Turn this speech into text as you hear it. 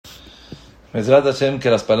Bezrat Hashem, que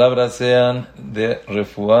las palabras sean de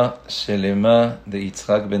Refuá Shelema, de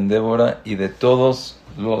Yitzhak ben Débora y de todos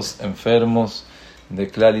los enfermos de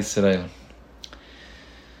Klal Israel.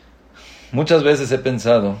 Muchas veces he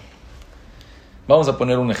pensado, vamos a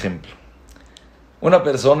poner un ejemplo. Una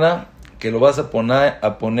persona que lo vas a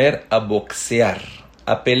poner a boxear,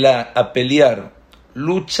 a pelear,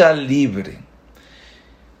 lucha libre.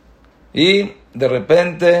 Y de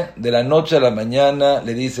repente, de la noche a la mañana,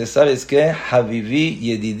 le dice, ¿sabes qué? Habibi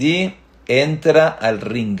Yedidi, entra al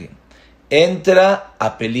ring, entra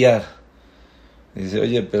a pelear. Dice,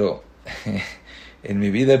 oye, pero en mi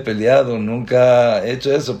vida he peleado, nunca he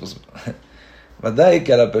hecho eso. Pues, vadai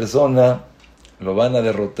que a la persona lo van a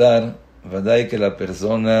derrotar, vadai que la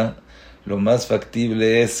persona lo más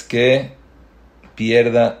factible es que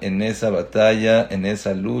pierda en esa batalla, en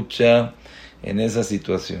esa lucha, en esa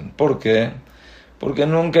situación. ¿Por qué? Porque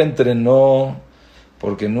nunca entrenó,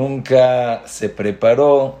 porque nunca se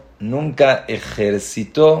preparó, nunca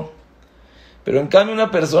ejercitó. Pero en cambio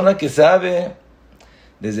una persona que sabe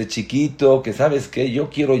desde chiquito, que sabes que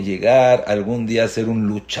yo quiero llegar algún día a ser un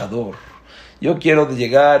luchador, yo quiero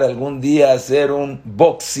llegar algún día a ser un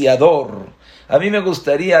boxeador, a mí me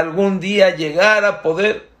gustaría algún día llegar a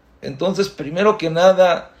poder. Entonces, primero que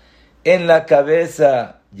nada, en la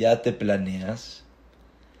cabeza ya te planeas.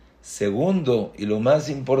 Segundo, y lo más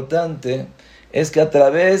importante, es que a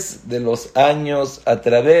través de los años, a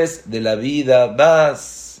través de la vida,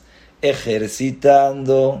 vas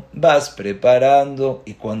ejercitando, vas preparando,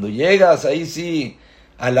 y cuando llegas ahí sí,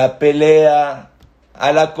 a la pelea,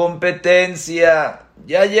 a la competencia,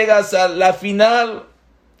 ya llegas a la final,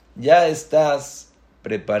 ya estás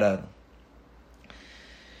preparado.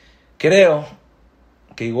 Creo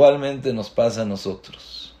que igualmente nos pasa a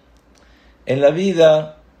nosotros. En la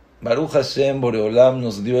vida, Baruch Hashem Boreolam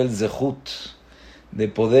nos dio el zehut de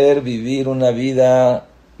poder vivir una vida,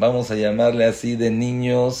 vamos a llamarle así, de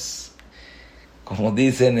niños, como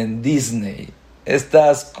dicen en Disney.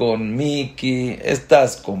 Estás con Mickey,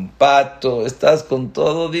 estás con Pato, estás con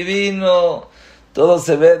todo divino, todo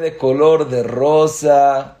se ve de color de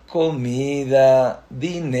rosa, comida,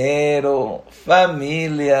 dinero,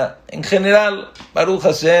 familia. En general, Baruch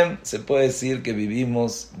Hashem, se puede decir que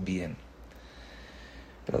vivimos bien.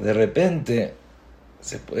 Pero de repente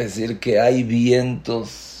se puede decir que hay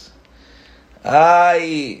vientos,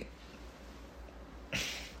 hay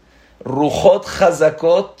rujot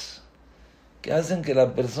hazakot que hacen que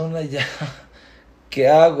la persona ya, ¿qué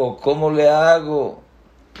hago? ¿Cómo le hago?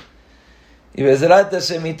 Y Bezrat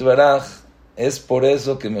Hashem Itbaraj, es por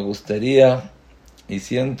eso que me gustaría y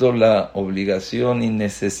siento la obligación y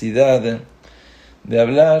necesidad de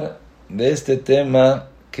hablar de este tema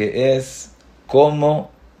que es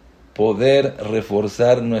cómo poder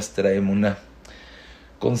reforzar nuestra emuná.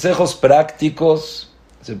 Consejos prácticos,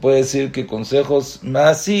 se puede decir que consejos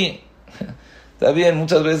más, sí, está bien,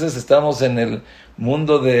 muchas veces estamos en el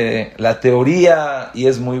mundo de la teoría y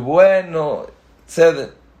es muy bueno,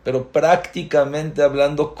 pero prácticamente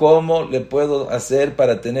hablando, ¿cómo le puedo hacer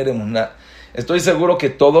para tener emuná? Estoy seguro que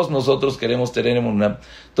todos nosotros queremos tener emuná.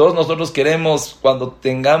 Todos nosotros queremos, cuando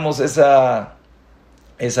tengamos esa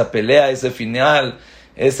pelea, ese final,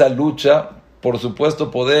 esa lucha, por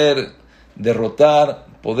supuesto poder derrotar,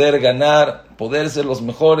 poder ganar, poder ser los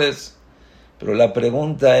mejores. Pero la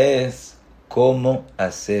pregunta es, ¿cómo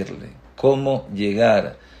hacerle? ¿Cómo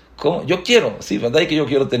llegar? ¿Cómo? Yo quiero, sí, ¿verdad? Que yo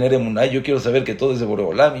quiero tener emuná, yo quiero saber que todo es de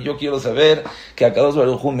Boreolam, y yo quiero saber que Akadosh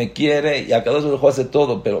Baruj Hu me quiere, y Akadosh Baruj Hu hace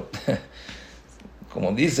todo, pero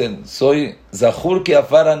como dicen, soy Zahur que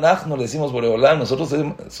Afar Anachnu, le decimos Boreolam, nosotros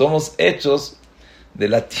somos hechos de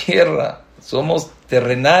la tierra, somos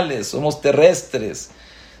terrenales, somos terrestres,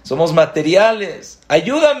 somos materiales.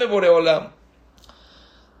 Ayúdame, Boreolam.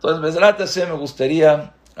 Entonces, Bezrat Hashem, me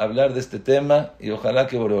gustaría hablar de este tema y ojalá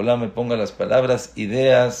que Boreolam me ponga las palabras,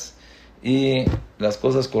 ideas y las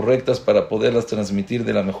cosas correctas para poderlas transmitir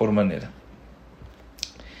de la mejor manera.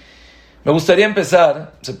 Me gustaría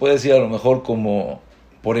empezar, se puede decir a lo mejor como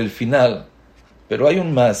por el final, pero hay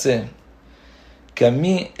un maaseh que a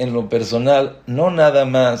mí en lo personal no nada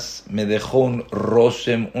más me dejó un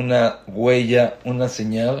roshem, una huella, una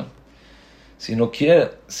señal, sino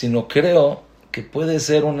creo que puede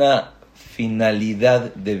ser una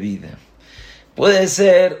finalidad de vida. Puede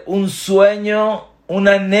ser un sueño, un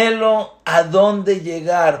anhelo a dónde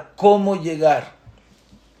llegar, cómo llegar.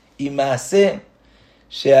 Y maaseh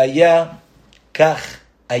she'aya kach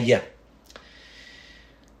haya.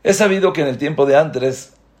 He sabido que en el tiempo de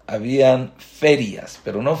antes habían ferias,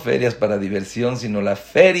 pero no ferias para diversión, sino la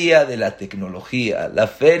feria de la tecnología, la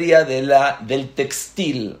feria del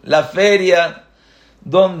textil, la feria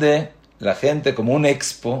donde la gente como un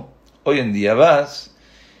expo. Hoy en día vas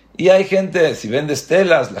y hay gente, si vendes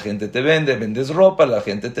telas, la gente te vende, vendes ropa, la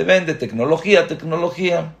gente te vende, tecnología.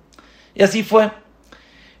 Y así fue.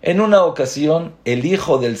 En una ocasión, el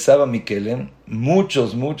hijo del Saba Mikelem,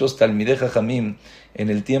 muchos Talmidei Jajamim, en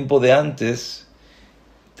el tiempo de antes,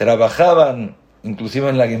 trabajaban, inclusive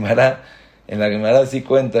en la Gemara sí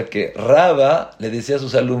cuenta que Raba le decía a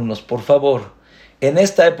sus alumnos, por favor, en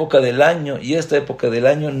esta época del año y esta época del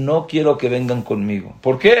año no quiero que vengan conmigo.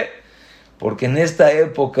 ¿Por qué? Porque en esta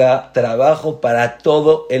época trabajo para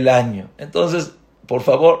todo el año. Entonces, por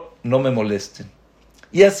favor, no me molesten.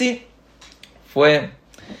 Y así fue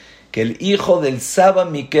que el hijo del Saba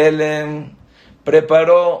Mikelem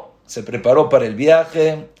se preparó para el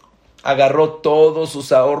viaje, agarró todos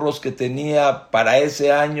sus ahorros que tenía para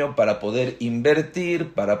ese año para poder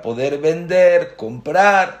invertir, para poder vender,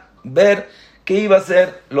 comprar, ver qué iba a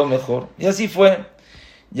ser lo mejor. Y así fue.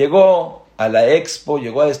 Llegó a la expo,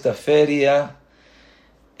 llegó a esta feria,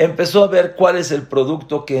 empezó a ver cuál es el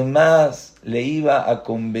producto que más le iba a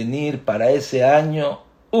convenir para ese año.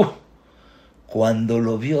 Cuando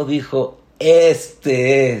lo vio dijo,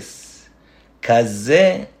 este es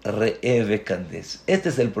Kazé Re'eve Kandes. Este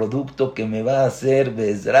es el producto que me va a hacer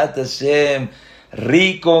Bezrat Hashem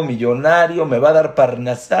rico, millonario, me va a dar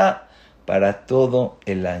parnasá para todo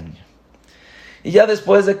el año. Y ya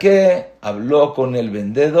después de que habló con el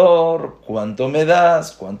vendedor, cuánto me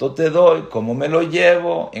das, cuánto te doy, cómo me lo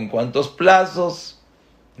llevo, en cuántos plazos,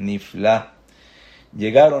 nifla.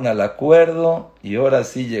 Llegaron al acuerdo y ahora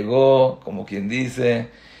sí llegó, como quien dice,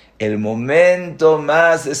 el momento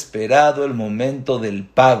más esperado, el momento del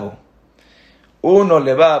pago. Uno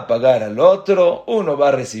le va a pagar al otro, uno va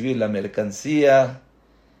a recibir la mercancía.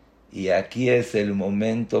 Y aquí es el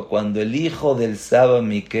momento cuando el hijo del Saba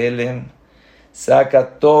Mikelem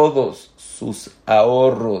saca todos sus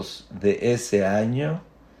ahorros de ese año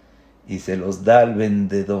y se los da al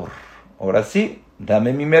vendedor. Ahora sí,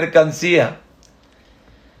 dame mi mercancía.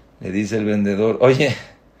 Le dice el vendedor, oye,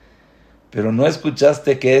 ¿pero no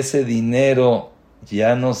escuchaste que ese dinero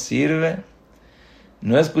ya no sirve?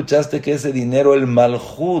 ¿No escuchaste que ese dinero, el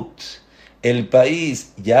Malhut, el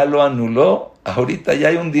país, ya lo anuló? Ahorita ya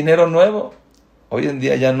hay un dinero nuevo. Hoy en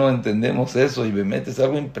día ya no entendemos eso y me es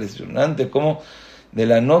algo impresionante, cómo de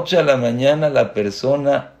la noche a la mañana la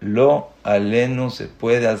persona, lo aleno, se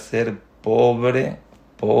puede hacer pobre.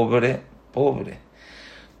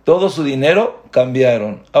 Todo su dinero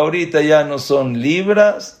cambiaron. Ahorita ya no son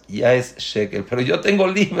libras, ya es shekel. Pero yo tengo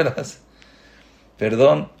libras.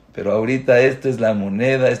 Perdón, pero ahorita esta es la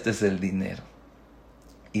moneda, este es el dinero.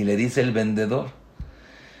 Y le dice el vendedor,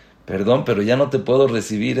 perdón, pero ya no te puedo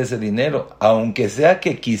recibir ese dinero. Aunque sea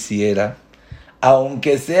que quisiera,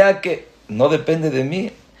 aunque sea que no depende de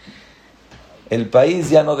mí. El país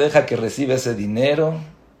ya no deja que reciba ese dinero.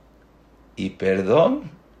 Y perdón,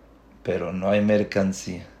 pero no hay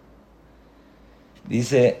mercancía.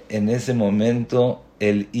 Dice en ese momento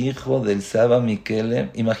el hijo del Saba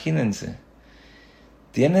Mikelem, imagínense,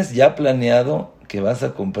 tienes ya planeado que vas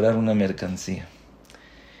a comprar una mercancía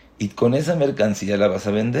y con esa mercancía la vas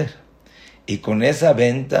a vender y con esa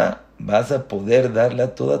venta vas a poder darle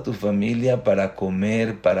a toda tu familia para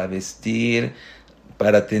comer, para vestir,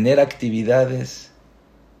 para tener actividades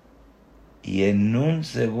y en un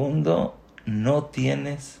segundo no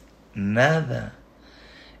tienes nada.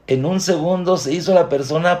 En un segundo se hizo la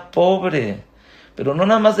persona pobre. Pero no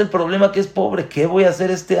nada más el problema que es pobre. ¿Qué voy a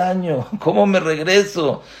hacer este año? ¿Cómo me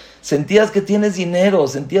regreso? Sentías que tienes dinero,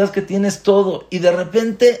 sentías que tienes todo. Y de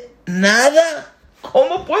repente, nada.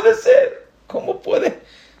 ¿Cómo puede ser? ¿Cómo puede?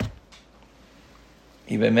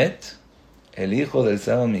 Y Bemet, el hijo del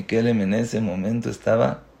Saba Mikelem, en ese momento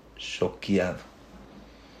estaba choqueado.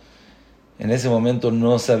 En ese momento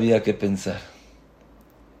no sabía qué pensar.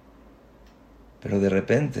 Pero de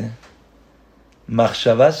repente,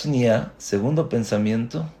 Machshavá Shnia, segundo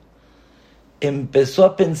pensamiento, empezó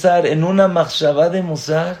a pensar en una Machshavá de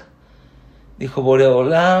Musar. Dijo,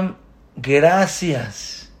 Boreolam,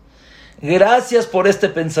 gracias por este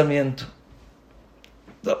pensamiento.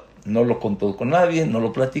 No lo contó con nadie, no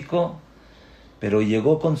lo platicó, pero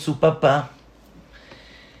llegó con su papá,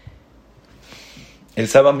 el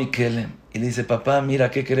Saba Mikelem, y le dice, papá, mira,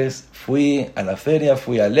 ¿qué crees? Fui a la feria,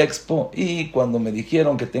 fui al expo, y cuando me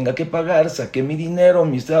dijeron que tenga que pagar, saqué mi dinero,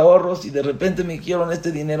 mis ahorros, y de repente me dijeron,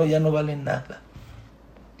 este dinero ya no vale nada.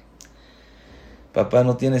 Papá,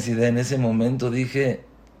 no tienes idea, en ese momento dije,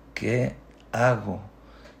 ¿qué hago?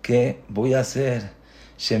 ¿Qué voy a hacer?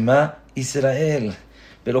 Shema Israel,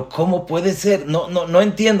 pero ¿cómo puede ser? No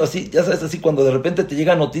entiendo, así, ya sabes, así cuando de repente te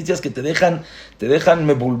llegan noticias que te dejan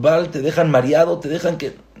mebulbal, te dejan mareado, te dejan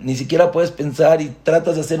que ni siquiera puedes pensar y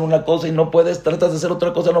tratas de hacer una cosa y no puedes, tratas de hacer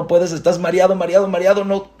otra cosa, no puedes, estás mareado,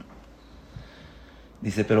 no.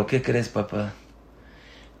 Dice, ¿pero qué crees, papá?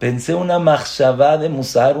 Pensé una machshavá de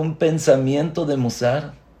Musar, un pensamiento de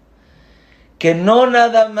Musar, que no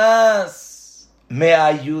nada más me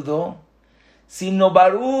ayudó, sino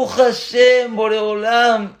Baruch Hashem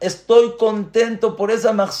Boreolam, estoy contento por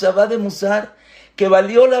esa machshavá de Musar, que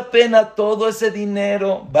valió la pena todo ese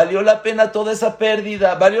dinero, valió la pena toda esa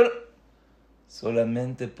pérdida,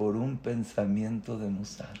 solamente por un pensamiento de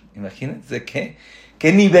Musar. Imagínense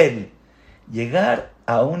qué nivel. Llegar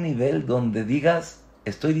a un nivel donde digas,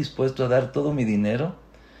 estoy dispuesto a dar todo mi dinero,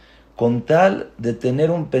 con tal de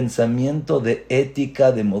tener un pensamiento de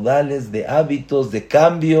ética, de modales, de hábitos, de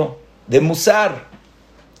cambio, de Musar.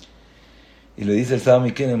 Y le dice el Saba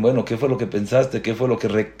Mikenen, bueno, ¿qué fue lo que pensaste? ¿Qué fue lo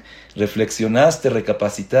que reflexionaste,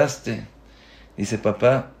 recapacitaste? Dice,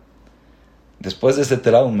 papá, después de ese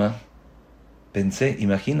trauma, pensé,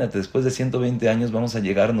 imagínate, después de 120 años vamos a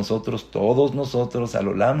llegar nosotros, todos nosotros, al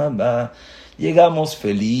Olam Haba, llegamos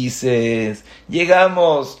felices,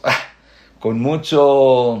 llegamos con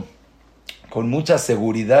mucha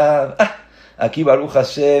seguridad. Aquí Baruch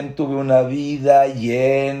Hashem tuve una vida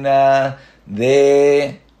llena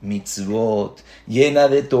de mitzvot, llena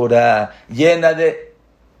de Torah,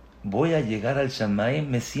 voy a llegar al Shammai,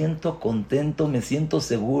 me siento contento, me siento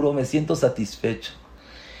seguro, me siento satisfecho.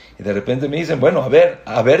 Y de repente me dicen, bueno,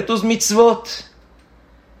 a ver tus mitzvot.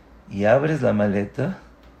 Y abres la maleta.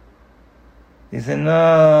 Dicen,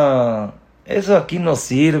 no, eso aquí no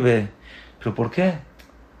sirve. ¿Pero por qué?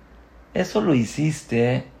 Eso lo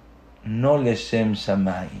hiciste no leshem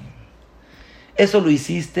Shammai. Eso lo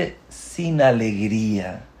hiciste sin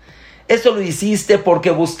alegría. Eso lo hiciste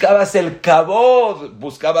porque buscabas el kabod,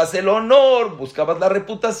 buscabas el honor, buscabas la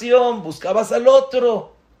reputación, buscabas al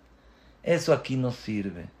otro. Eso aquí no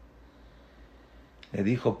sirve. Le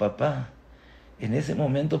dijo, papá, en ese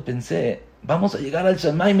momento pensé, vamos a llegar al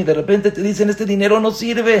Shammai y de repente te dicen, este dinero no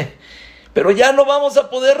sirve. Pero ya no vamos a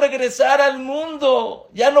poder regresar al mundo.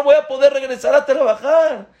 Ya no voy a poder regresar a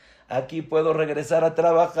trabajar. Aquí puedo regresar a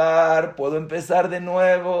trabajar, puedo empezar de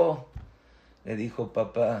nuevo. Le dijo,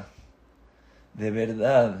 papá, de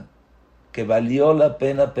verdad que valió la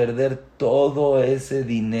pena perder todo ese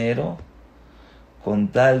dinero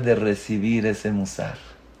con tal de recibir ese musar.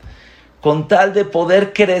 Con tal de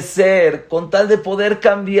poder crecer, con tal de poder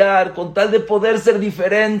cambiar, con tal de poder ser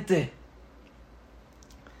diferente.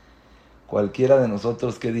 Cualquiera de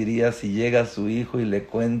nosotros, ¿qué diría si llega a su hijo y le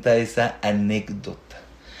cuenta esa anécdota?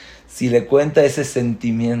 Si le cuenta ese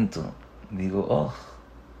sentimiento, digo, oh,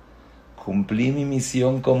 cumplí mi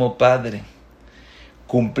misión como padre.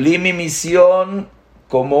 Cumplí mi misión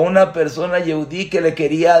como una persona yehudí que le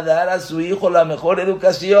quería dar a su hijo la mejor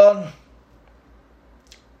educación.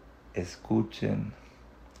 Escuchen,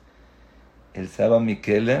 el Saba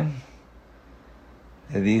Miquele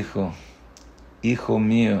le dijo, hijo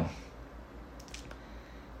mío,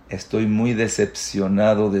 estoy muy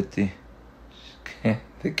decepcionado de ti. ¿Qué?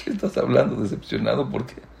 ¿De qué estás hablando? ¿Decepcionado? ¿Por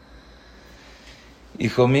qué?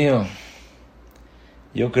 Hijo mío,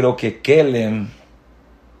 yo creo que Kelem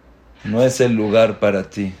no es el lugar para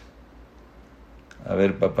ti. A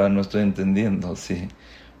ver, papá, no estoy entendiendo. Sí,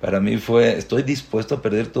 para mí estoy dispuesto a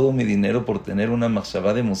perder todo mi dinero por tener una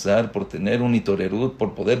machshavá de musar, por tener un itorerut,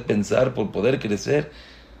 por poder pensar, por poder crecer.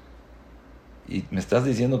 Y me estás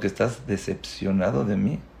diciendo que estás decepcionado de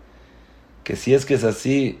mí. Que si es que es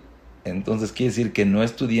así, entonces quiere decir que no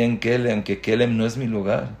estudié en Kelem, que Kelem no es mi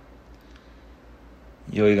lugar.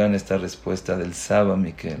 Y oigan esta respuesta del Saba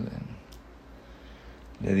Miquele.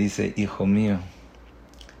 Le dice, hijo mío,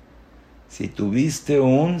 si tuviste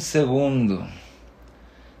un segundo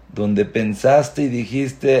donde pensaste y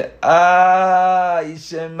dijiste, ¡ay,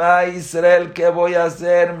 Shema Israel, qué voy a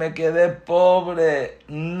hacer! Me quedé pobre,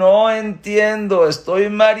 no entiendo, estoy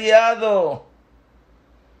mareado.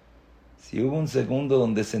 Si hubo un segundo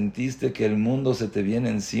donde sentiste que el mundo se te viene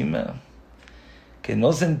encima, que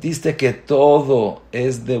no sentiste que todo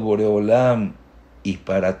es de Boreolam y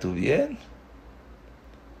para tu bien,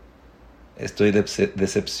 estoy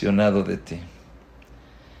decepcionado de ti.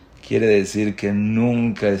 Quiere decir que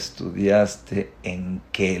nunca estudiaste en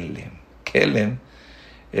Kelem. Kelem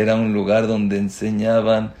era un lugar donde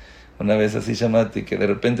enseñaban, una vez así llamate, que de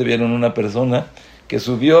repente vieron una persona que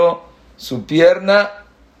subió su pierna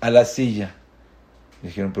a la silla.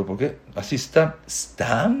 Dijeron, ¿pero por qué? Así está.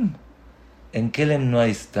 ¿Stam? En Kelem no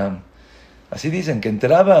hay stam. Así dicen que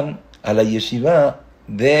entraban a la yeshiva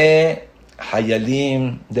de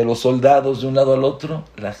hayalim, de los soldados de un lado al otro,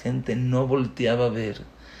 la gente no volteaba a ver.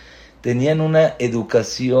 Tenían una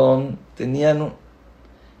educación,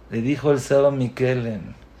 le dijo el Saba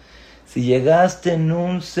Miquelen, si llegaste en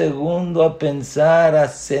un segundo a pensar, a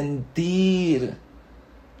sentir,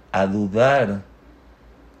 a dudar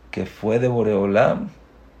que fue de Boreolam,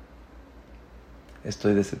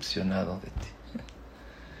 estoy decepcionado de ti.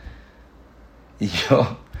 Y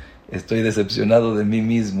yo estoy decepcionado de mí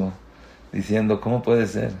mismo, diciendo, ¿cómo puede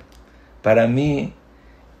ser? Para mí,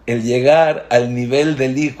 el llegar al nivel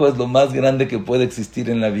del hijo es lo más grande que puede existir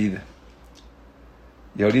en la vida.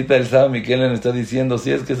 Y ahorita el Saba Miquelen está diciendo,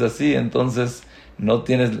 si es que es así, entonces no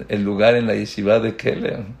tienes el lugar en la yeshiva de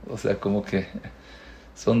Kelen. O sea, como que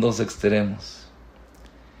son dos extremos.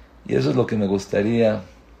 Y eso es lo que me gustaría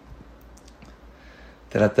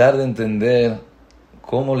tratar de entender,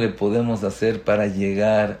 cómo le podemos hacer para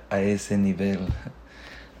llegar a ese nivel.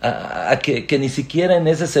 A que ni siquiera en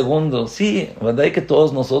ese segundo, sí, ¿verdad? Que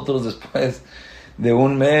todos nosotros después de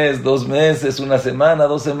un mes, 2 meses, 1 semana,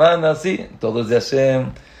 2 semanas, sí, todo es de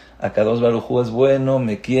Hashem, Akadosh Baruj Hu es bueno,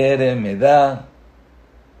 me quiere, me da,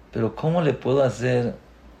 pero ¿cómo le puedo hacer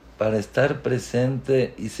para estar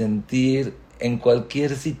presente y sentir en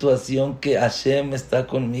cualquier situación que Hashem está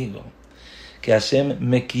conmigo, que Hashem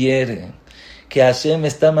me quiere, que Hashem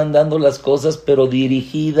está mandando las cosas pero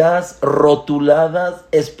dirigidas, rotuladas,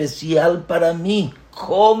 especial para mí?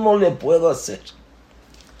 ¿Cómo le puedo hacer?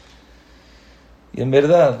 Y en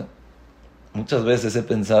verdad, muchas veces he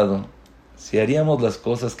pensado, si haríamos las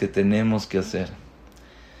cosas que tenemos que hacer,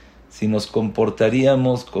 si nos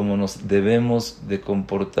comportaríamos como nos debemos de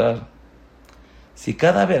comportar, si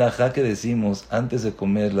cada verajá que decimos antes de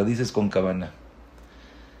comer la dices con kavaná,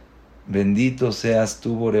 bendito seas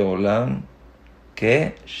tú, Boreolam,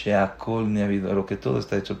 que sheakol mi avidaro, que todo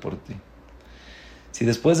está hecho por ti. Si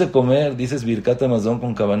después de comer dices birkat hamazon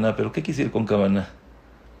con kavaná, ¿pero qué quise ir con kavaná?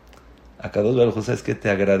 Akadosh Baruj Hu, ¿sabes qué?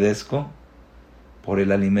 Te agradezco por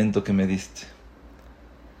el alimento que me diste.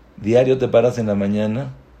 Diario te paras en la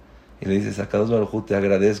mañana y le dices, Akadosh Baruj Hu, te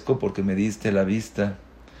agradezco porque me diste la vista.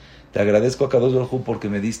 Te agradezco, Akadosh Baruj Hu, porque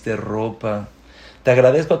me diste ropa. Te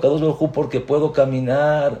agradezco, Akadosh Baruj Hu, porque puedo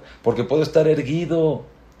caminar, porque puedo estar erguido.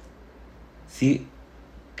 Si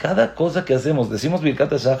cada cosa que hacemos, decimos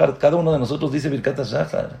Birkat HaShachar, cada uno de nosotros dice Birkat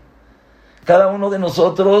HaShachar. Cada uno de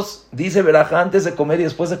nosotros dice verajá antes de comer y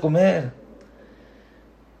después de comer.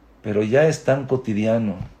 Pero ya es tan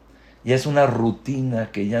cotidiano, ya es una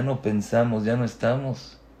rutina que ya no pensamos, ya no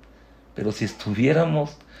estamos. Pero si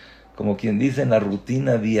estuviéramos, como quien dice, en la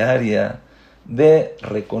rutina diaria de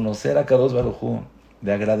reconocer a Kadosh Baruj Hu,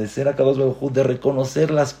 de agradecer a Kadosh Baruj Hu, de reconocer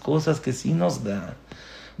las cosas que sí nos da.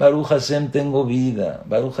 Baruch Hashem tengo vida,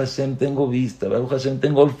 Baruch Hashem tengo vista, Baruch Hashem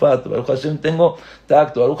tengo olfato, Baruch Hashem tengo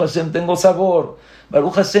tacto, Baruch Hashem tengo sabor,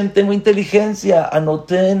 Baruch Hashem tengo inteligencia.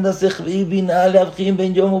 Anoten la sechvi binale abjim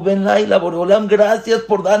ben yom u ben laila. Boreolam, gracias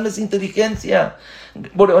por darme esa inteligencia.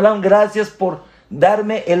 Boreolam, gracias por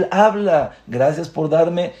darme el habla, gracias por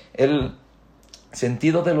darme el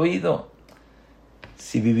sentido del oído.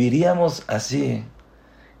 Si viviríamos así,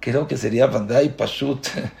 creo que sería Bandai Pashut,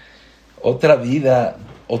 otra vida,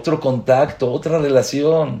 otro contacto, otra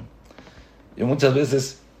relación. Yo muchas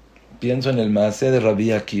veces pienso en el maaseh de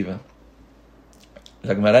Rabbi Akiva.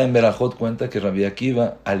 La Gemara en Berajot cuenta que Rabbi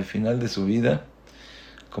Akiva, al final de su vida,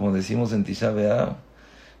 como decimos en Tisha B'Av,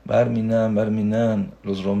 Bar Minan,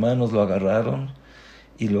 los romanos lo agarraron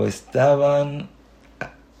y lo estaban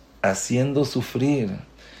haciendo sufrir,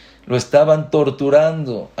 lo estaban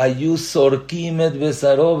torturando. Ayusorkimet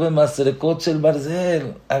besarobe masrekot el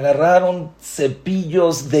barzel. Agarraron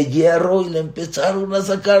cepillos de hierro y le empezaron a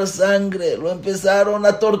sacar sangre, lo empezaron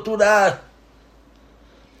a torturar.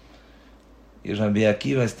 Y Rabbi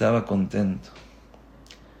Akiva estaba contento.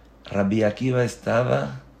 Rabbi Akiva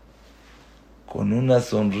estaba con una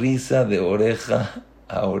sonrisa de oreja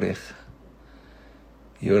a oreja.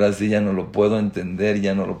 Y ahora sí ya no lo puedo entender,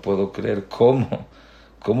 ya no lo puedo creer. ¿Cómo?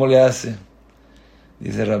 ¿Cómo le hace?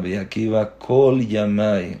 Dice Rabbi Akiva, Kol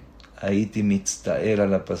Yamai, Aiti Mitztaer a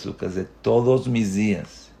la pasuca, de todos mis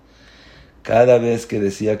días. Cada vez que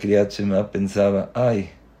decía Kriyat Shema pensaba,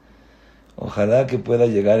 ay, ojalá que pueda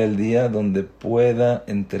llegar el día donde pueda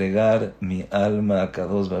entregar mi alma a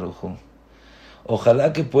Kadosh Baruj Hu.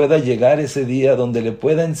 Ojalá que pueda llegar ese día donde le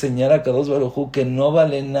pueda enseñar a Kadosh Baruj Hu que no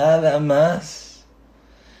vale nada más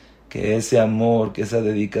que ese amor, que esa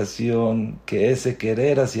dedicación, que ese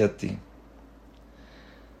querer hacia ti.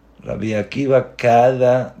 Rabbi Akiva,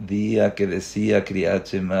 cada día que decía Kriyat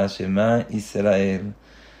Shema, Shema Israel,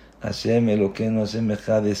 Hashem Elokeinu Hashem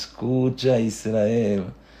Echad, escucha Israel,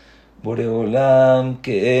 Boreolam,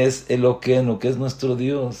 que es Eloqueno, que es nuestro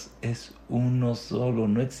Dios, es uno solo,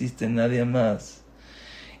 no existe nadie más.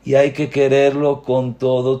 Y hay que quererlo con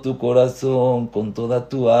todo tu corazón, con toda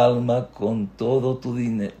tu alma, con todo tu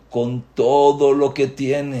dinero, con todo lo que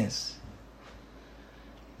tienes.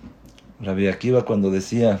 Rabbi Akiva, cuando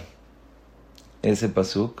decía ese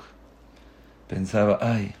pasuk, pensaba,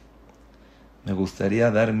 ay, me gustaría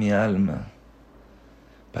dar mi alma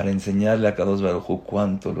para enseñarle a Kadosh Baruj Hu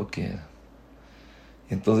cuánto lo quiero.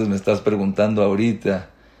 Y entonces me estás preguntando ahorita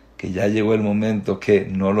que ya llegó el momento que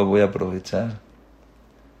no lo voy a aprovechar.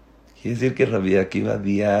 Quiere decir que Rabbi Akiva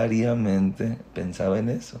diariamente pensaba en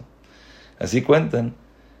eso. Así cuentan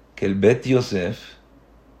que el Bet Yosef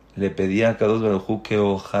le pedía a Kadosh Baruj Hu que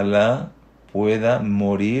ojalá pueda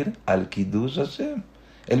morir al Kiddush Hashem.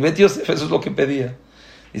 El Bet Yosef, eso es lo que pedía.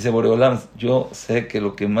 Dice Boreolam, yo sé que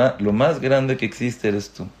lo más grande que existe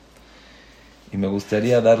eres tú. Y me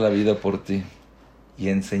gustaría dar la vida por ti. Y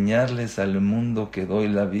enseñarles al mundo que doy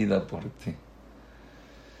la vida por ti.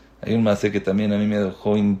 Hay un masé que también a mí me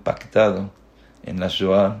dejó impactado en la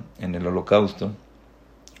Shoah, en el Holocausto.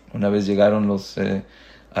 Una vez llegaron los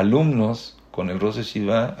alumnos con el Rosh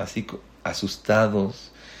Yeshiva así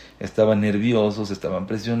asustados, estaban nerviosos, estaban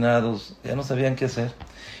presionados, ya no sabían qué hacer.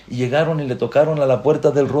 Y llegaron y le tocaron a la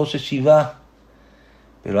puerta del Rosh Yeshiva.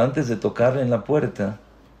 Pero antes de tocarle en la puerta,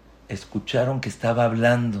 escucharon que estaba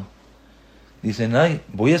hablando. Dicen, ay,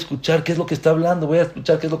 voy a escuchar qué es lo que está hablando, voy a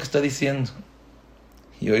escuchar qué es lo que está diciendo.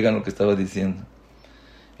 Y oigan lo que estaba diciendo.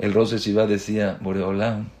 El Rosh Yeshiva decía,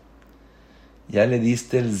 Boreolam, ya le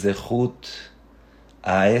diste el zehut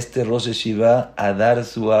a este Rosh Yeshiva a dar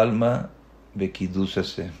su alma bekidush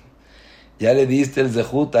Hashem. Ya le diste el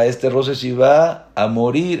zehut a este Rosh Yeshiva a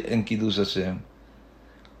morir en Kiddush Hashem.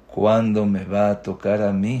 ¿Cuándo me va a tocar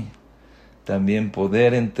a mí también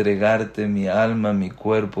poder entregarte mi alma, mi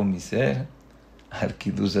cuerpo, mi ser al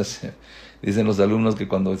Kiddush Hashem? Dicen los alumnos que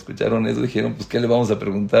cuando escucharon eso dijeron, pues ¿qué le vamos a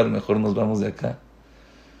preguntar? Mejor nos vamos de acá.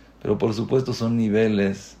 Pero por supuesto son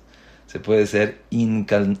niveles, se puede ser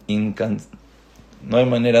no hay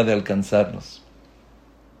manera de alcanzarlos.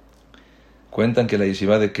 Cuentan que la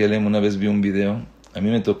yeshiva de Kelem, una vez vi un video, a mí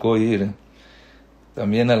me tocó ir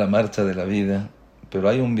también a la marcha de la vida, pero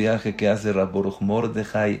hay un viaje que hace Rab Baruch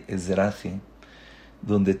Mordechai Ezrahi,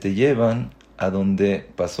 donde te llevan a donde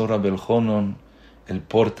pasó Rab Eljonon, el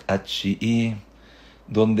Port Hachi'i,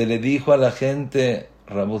 donde le dijo a la gente,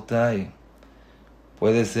 Rabotai,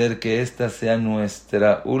 puede ser que esta sea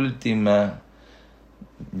nuestra última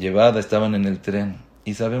llevada. Estaban en el tren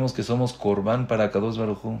y sabemos que somos Corbán para Kadosh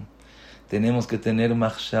Baruj Hu. Tenemos que tener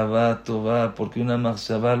Machshavá Tová, porque una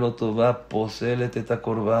Machshavá lo Tová posele teta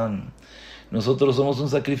Corbán. Nosotros somos un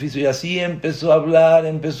sacrificio. Y así empezó a hablar,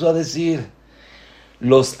 empezó a decir.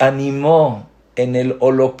 Los animó en el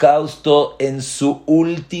holocausto, en su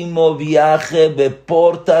último viaje de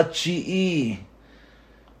Port Hachi'i,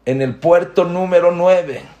 en el puerto número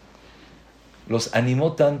 9. Los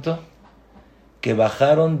animó tanto que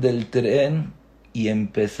bajaron del tren y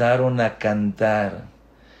empezaron a cantar.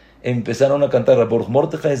 Por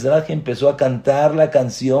Mordechai Ezrahi empezó a cantar la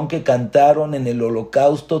canción que cantaron en el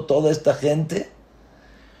holocausto toda esta gente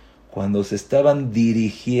cuando se estaban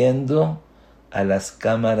dirigiendo a las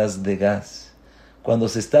cámaras de gas, cuando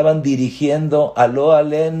se estaban dirigiendo a lo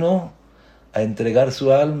aleno a entregar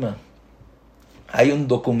su alma. Hay un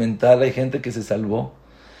documental, hay gente que se salvó,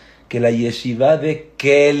 que la yeshiva de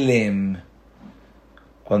Kelem,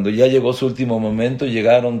 cuando ya llegó su último momento,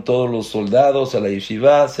 llegaron todos los soldados a la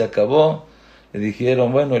yeshiva, se acabó, le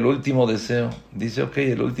dijeron, bueno, el último deseo. Dice, ok,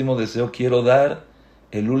 el último deseo, quiero dar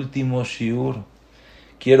el último shiur,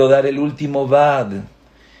 quiero dar el último vad.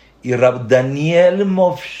 Y Rab Daniel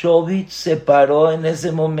Movshovich se paró en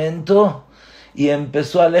ese momento y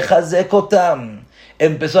empezó a lejazekotam,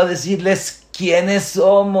 empezó a decirles quiénes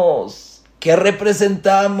somos, qué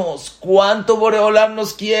representamos, cuánto Boreolam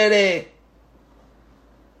nos quiere.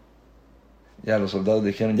 Ya los soldados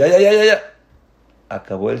dijeron, ya.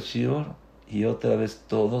 Acabó el shiur y otra vez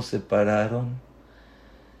todos se pararon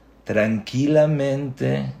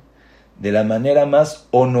tranquilamente, de la manera más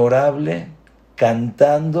honorable,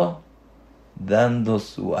 cantando, dando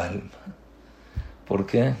su alma. ¿Por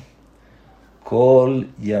qué? Kol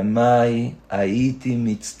yamai aiti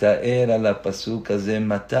mitztaer ala pasuk haze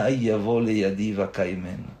matai yavo leyadi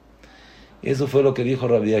vakaimenu. Eso fue lo que dijo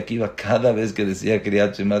Rabbi Akiva cada vez que decía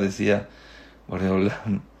Kriyat Shema, decía,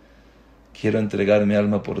 Boreolam, quiero entregar mi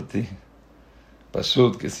alma por ti.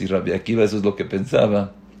 Pashut, que si Rabbi Akiva eso es lo que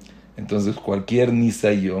pensaba, entonces cualquier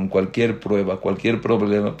nisayón, cualquier prueba, cualquier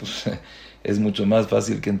problema, pues es mucho más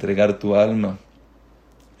fácil que entregar tu alma,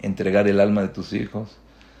 entregar el alma de tus hijos.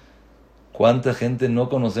 ¿Cuánta gente no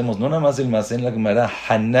conocemos? No nada más el Masé en la Gemara,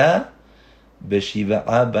 Haná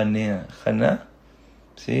Beshiva'a Banea. Haná,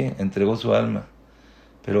 sí, entregó su alma.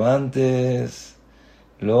 Pero antes,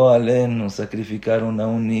 lo aleno, sacrificaron a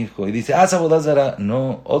un hijo. Y dice, Asa Bodazara.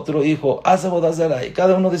 No, otro hijo, Asa Bodazara. Y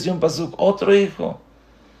cada uno decía un pasuk, otro hijo.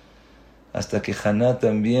 Hasta que Haná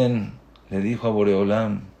también le dijo a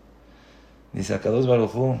Boreolam, dice, Akadosh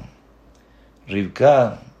Baruj Hu,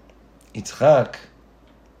 Rivka, Yitzhak,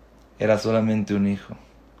 era solamente un hijo.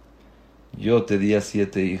 Yo te di a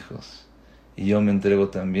 7 hijos. Y yo me entrego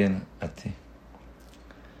también a ti.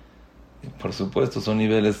 Y por supuesto, son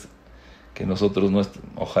niveles que nosotros no...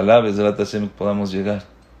 Ojalá, Bezrat Hashem, podamos llegar.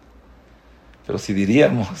 Pero si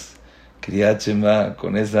diríamos, Kriyat Shema,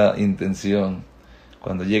 con esa intención,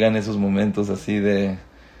 cuando llegan esos momentos así de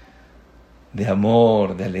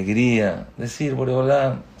amor, de alegría, decir,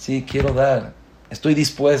 Boreolam, sí, quiero dar, estoy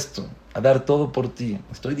dispuesto a dar todo por ti,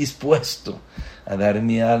 estoy dispuesto a dar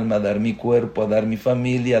mi alma, a dar mi cuerpo, a dar mi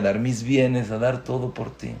familia, a dar mis bienes, a dar todo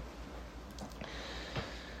por ti.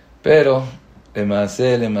 Pero,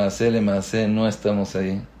 Lema'asé, no estamos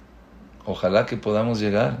ahí. Ojalá que podamos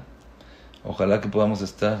llegar, ojalá que podamos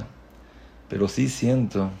estar, pero sí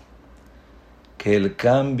siento que el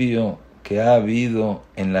cambio que ha habido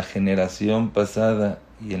en la generación pasada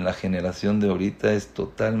y en la generación de ahorita es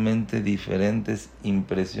totalmente diferente, es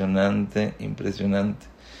impresionante.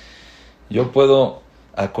 Yo puedo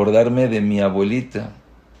acordarme de mi abuelita.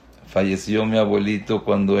 Falleció mi abuelito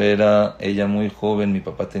cuando era ella muy joven, mi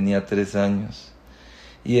papá tenía 3 años.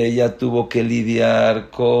 Y ella tuvo que lidiar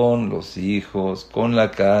con los hijos, con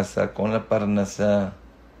la casa, con la parnasá.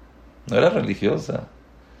 No era religiosa,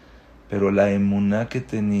 pero la emuná que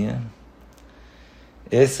tenía,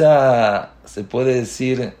 esa, se puede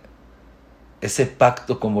decir, ese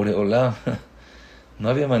pacto con Boreolam, no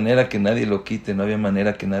había manera que nadie lo quite, no había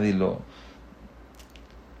manera que nadie lo...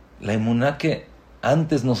 La emuná que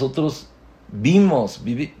antes nosotros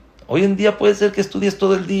viví. Hoy en día puede ser que estudies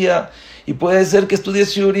todo el día, y puede ser que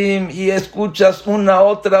estudies Shurim, y escuchas una,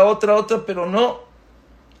 otra, pero no.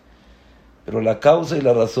 Pero la causa y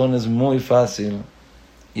la razón es muy fácil,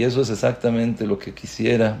 y eso es exactamente lo que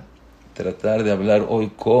quisiera tratar de hablar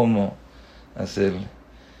hoy, cómo hacerle.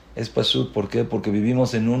 Es pashut, ¿por qué? Porque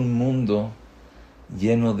vivimos en un mundo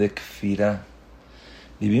lleno de kfirá.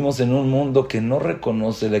 Vivimos en un mundo que no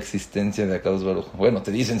reconoce la existencia de Akadosh Baruj Hu. Bueno,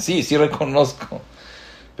 te dicen, sí reconozco,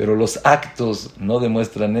 pero los actos no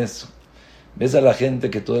demuestran eso. Ves a la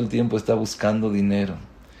gente que todo el tiempo está buscando dinero,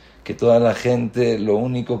 que toda la gente lo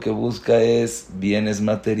único que busca es bienes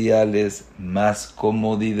materiales, más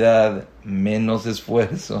comodidad, menos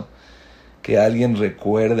esfuerzo, que alguien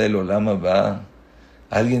recuerda el Olam Haba.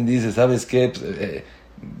 Alguien dice, ¿sabes qué?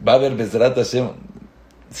 Va a haber Bezrat Hashem.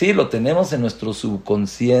 Sí, lo tenemos en nuestro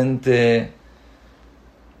subconsciente,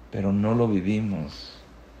 pero no lo vivimos.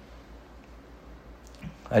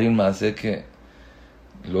 Hay un masé que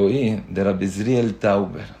lo oí de Rabbi Zriel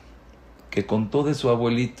Tauber, que contó de su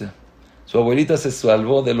abuelita. Su abuelita se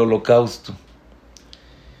salvó del holocausto.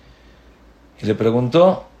 Y le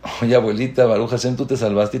preguntó, oye abuelita, Baruch Hashem, tú te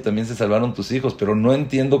salvaste y también se salvaron tus hijos, pero no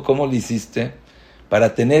entiendo cómo lo hiciste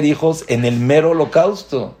para tener hijos en el mero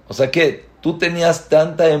holocausto. O sea que tú tenías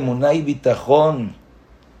tanta emuná y bitajón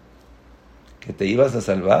que te ibas a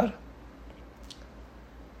salvar.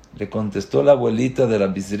 Le contestó la abuelita de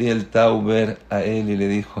Rabbi Zriel Tauber a él y le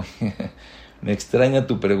dijo, me extraña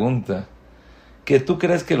tu pregunta, ¿que tú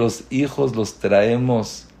crees que los hijos los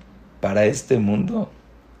traemos para este mundo?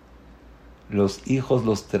 Los hijos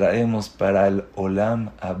los traemos para el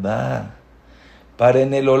Olam Haba. Para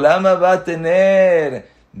en el Olam Haba tener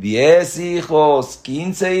 10 hijos,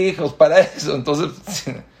 15 hijos, para eso. Entonces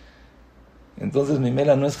mi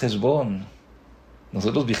mela no es Heshbon.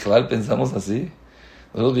 Nosotros Bijlal pensamos así.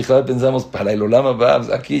 Nosotros Bijlal pensamos para el Olam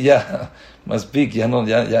Haba, aquí ya, más pic, ya no,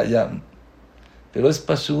 ya. Pero es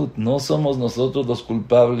Pashut, no somos nosotros los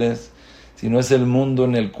culpables, sino es el mundo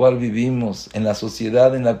en el cual vivimos, en la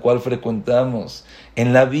sociedad en la cual frecuentamos,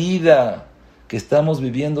 en la vida que estamos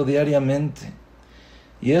viviendo diariamente.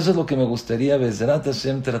 Y eso es lo que me gustaría, Bezrat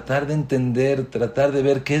Hashem, tratar de entender, tratar de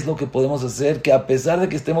ver qué es lo que podemos hacer, que a pesar de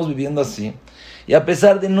que estemos viviendo así, y a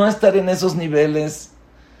pesar de no estar en esos niveles,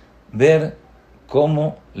 ver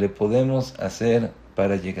cómo le podemos hacer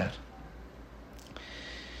para llegar.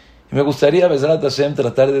 Y me gustaría, Bezrat Hashem,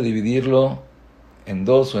 tratar de dividirlo en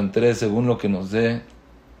 2 o en 3, según lo que nos dé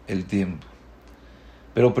el tiempo.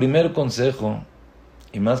 Pero primer consejo,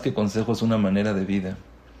 y más que consejo, es una manera de vida.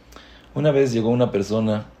 Una vez llegó una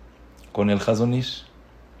persona con el Hazon Ish.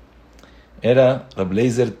 Era Rab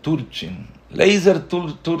Leizer Turchin. Leiser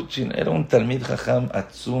Turchin era un Talmid Jajam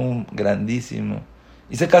Atzum, grandísimo.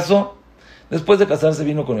 Y se casó. Después de casarse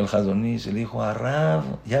vino con el Hazon Ish y le dijo, Rab,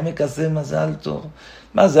 ya me casé más alto,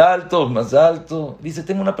 más alto, más alto. Dice,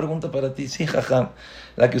 tengo una pregunta para ti. Sí, Jajam,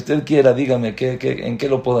 la que usted quiera, dígame, ¿en qué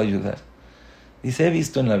lo puedo ayudar? Dice, he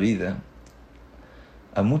visto en la vida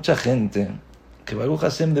a mucha gente que Baruch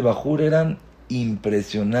Hashem de Bajur eran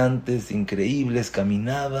impresionantes, increíbles,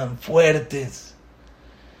 caminaban fuertes.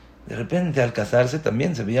 De repente al casarse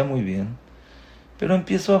también se veía muy bien, pero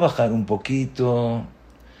empezó a bajar un poquito,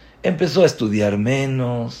 empezó a estudiar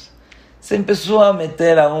menos, se empezó a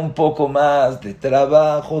meter a un poco más de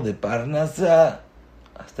trabajo, de parnasá,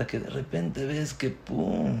 hasta que de repente ves que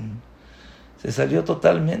 ¡pum! Se salió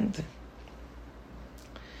totalmente.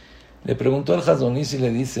 Le preguntó al Hazon Ish y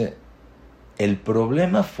le dice, ¿el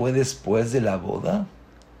problema fue después de la boda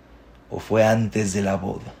o fue antes de la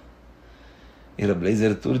boda? Y el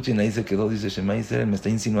Blazer Turchin ahí se quedó, dice, Shema Yisrael, me está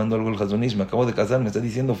insinuando algo el Hazon Ish, me acabo de casar, me está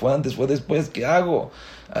diciendo, fue antes, fue después, ¿qué hago?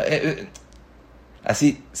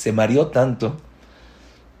 Así, se mareó tanto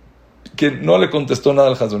que no le contestó nada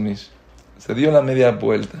al Hazon Ish. Se dio la media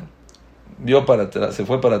vuelta, vio para atrás, se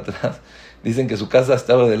fue para atrás. Dicen que su casa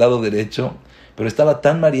estaba del lado derecho, pero estaba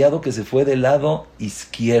tan mareado que se fue del lado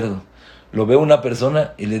izquierdo. Lo ve una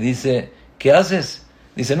persona y le dice, ¿qué haces?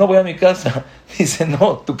 Dice, no, voy a mi casa. Dice,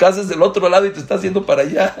 no, tu casa es del otro lado y te estás yendo para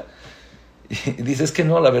allá. Y dice, es que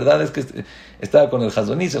no, la verdad es que estaba con el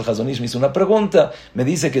Hazon Ish. El Hazon Ish me hizo una pregunta. Me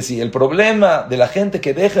dice que si el problema de la gente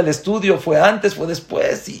que deja el estudio fue antes, fue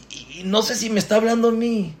después. Y no sé si me está hablando a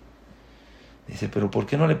mí. Dice, pero ¿por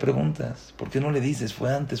qué no le preguntas? ¿Por qué no le dices,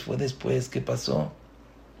 fue antes, fue después? ¿Qué pasó?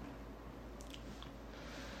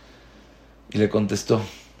 Y le contestó.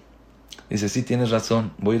 Dice, sí, tienes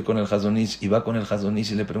razón, voy a ir con el Hazon Ish. Y va con el Hazon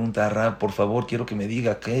Ish y le pregunta a Rab, por favor, quiero que me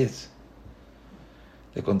diga qué es.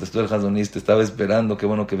 Le contestó el Hazon Ish, te estaba esperando, qué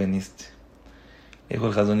bueno que viniste. Le dijo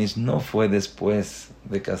el Hazon Ish, no fue después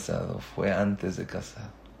de casado, fue antes de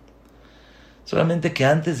casado. Solamente que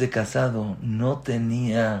antes de casado no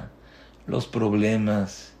tenía los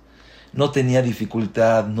problemas, no tenía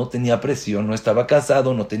dificultad, no tenía presión, no estaba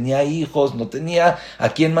casado, no tenía hijos, no tenía a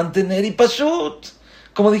quién mantener y pashut.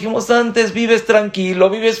 Como dijimos antes, vives tranquilo,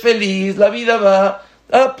 vives feliz, la vida va.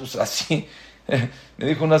 Pues así. Me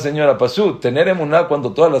dijo una señora, pashut, tener emuná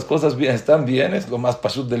cuando todas las cosas están bien es lo más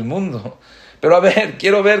pashut del mundo. Pero a ver,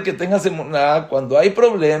 quiero ver que tengas emuná cuando hay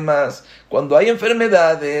problemas, cuando hay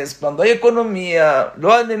enfermedades, cuando hay economía,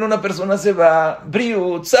 lo en una persona se va,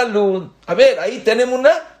 briut, salud. A ver, ahí tenemos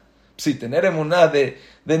emuná. Sí, tener emuná de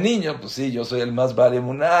niño, pues sí, yo soy el más vale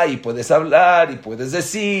emuná, y puedes hablar, y puedes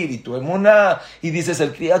decir, y tu emuná, y dices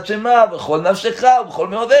el kriyat shema, b'chol nafshecha, b'chol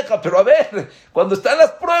meodeja, pero a ver, cuando están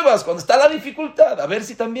las pruebas, cuando está la dificultad, a ver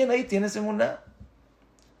si también ahí tienes emuná.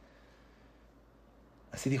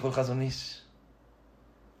 Así dijo el Hazon Ish.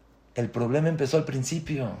 El problema empezó al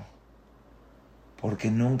principio, porque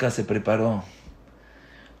nunca se preparó,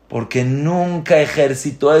 porque nunca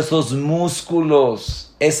ejercitó esos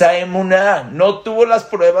músculos, esa emuná, no tuvo las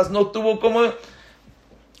pruebas, no tuvo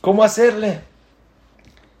cómo hacerle.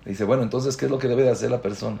 Le dice, bueno, entonces, ¿qué es lo que debe de hacer la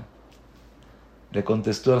persona? Le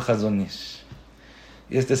contestó el Hazon Ish.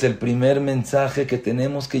 Y este es el primer mensaje que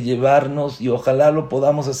tenemos que llevarnos y ojalá lo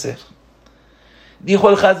podamos hacer. Dijo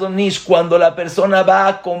el Hazon Ish, cuando la persona va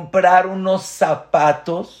a comprar unos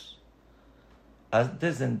zapatos,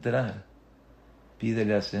 antes de entrar,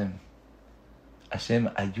 pídele a Hashem, Hashem,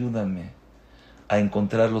 ayúdame a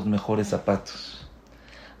encontrar los mejores zapatos.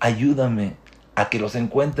 Ayúdame a que los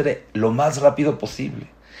encuentre lo más rápido posible.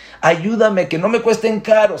 Ayúdame que no me cuesten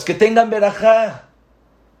caros, que tengan verajá.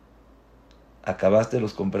 ¿Acabaste,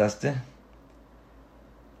 los compraste?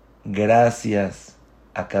 Gracias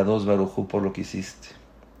a Kadosh Baruj Hu por lo que hiciste.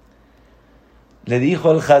 Le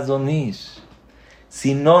dijo el Hazon Ish,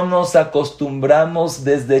 si no nos acostumbramos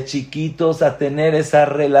desde chiquitos a tener esa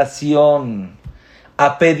relación,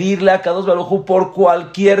 a pedirle a Kadosh Baruj Hu por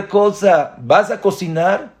cualquier cosa, ¿vas a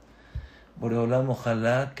cocinar? Boreolam,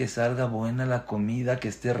 ojalá que salga buena la comida, que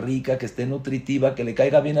esté rica, que esté nutritiva, que le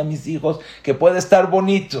caiga bien a mis hijos, que pueda estar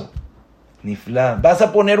bonito. Niflá, vas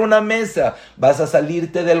a poner una mesa, vas a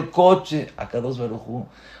salirte del coche, a Kadosh Baruj Hu,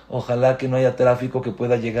 ojalá que no haya tráfico que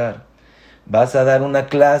pueda llegar. Vas a dar una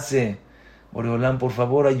clase, Boreolam, por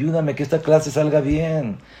favor, ayúdame que esta clase salga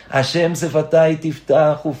bien. Hashem sefatai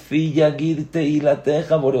tiftahu fi yagid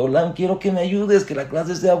teilateja. Boreolam, quiero que me ayudes, que la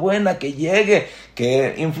clase sea buena, que llegue,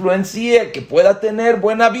 que influencie, que pueda tener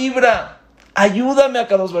buena vibra. Ayúdame a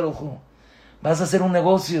Kadosh Baruj Hu. Vas a hacer un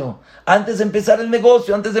negocio. Antes de empezar el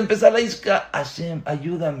negocio, antes de empezar la isca, Hashem,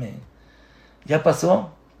 ayúdame. ¿Ya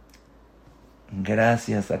pasó?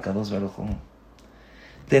 Gracias a Kadosh Baruj Hu.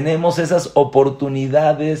 Tenemos esas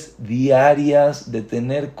oportunidades diarias de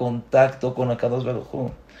tener contacto con Kadosh Baruj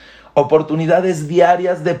Hu. Oportunidades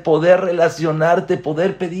diarias de poder relacionarte,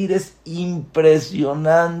 poder pedir. Es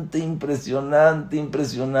impresionante, impresionante,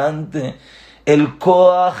 impresionante el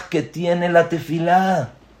koach que tiene la tefilá.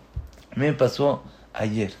 A mí me pasó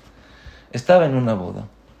ayer. Estaba en una boda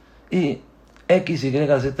y X, Y,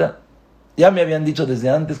 Z ya me habían dicho desde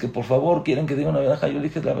antes que por favor quieren que diga una verajá. Yo le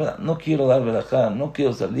dije la verdad, no quiero dar verajá, no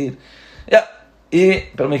quiero salir.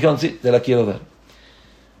 Pero me dijeron, sí, te la quiero dar.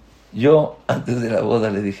 Yo, antes de la boda,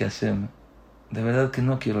 le dije a Hashem, de verdad que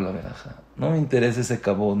no quiero la verajá. No me interesa ese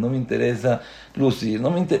cabot, no me interesa lucir, no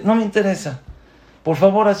me interesa. Por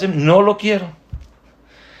favor, Hashem, no lo quiero.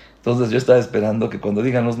 Entonces yo estaba esperando que cuando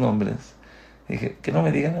digan los nombres, dije, que no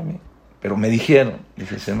me digan a mí. Pero me dijeron.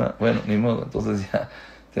 Dije, Hashem, bueno, ni modo, entonces ya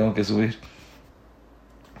tengo que subir.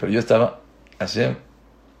 Pero yo estaba, Hashem,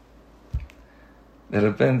 de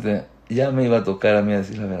repente, ya me iba a tocar a mí a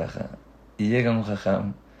decir la verajá. Y llega un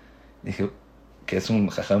jajam. Dije, que es un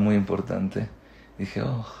jajam muy importante. Dije,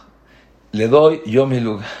 le doy yo mi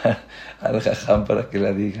lugar al jajam para que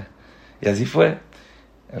la diga. Y así fue.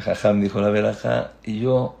 El jajam dijo la verajá y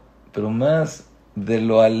yo, pero más de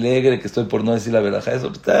lo alegre que estoy por no decir la verajá,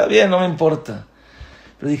 eso está bien, no me importa.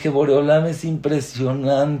 Pero dije, Boreolam, es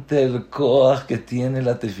impresionante el koach que tiene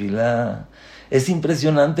la tefilá. Es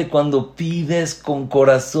impresionante cuando pides con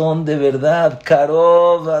corazón de verdad.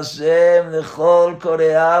 Karov Hashem lechol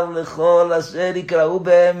koreav lechol asher yikra'u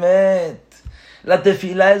be'emet. La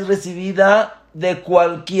tefilá es recibida de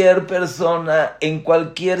cualquier persona, en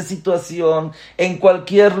cualquier situación, en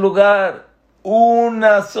cualquier lugar.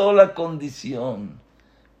 Una sola condición.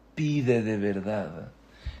 Pide de verdad.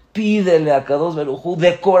 Pídele a Kadosh Baruj Hu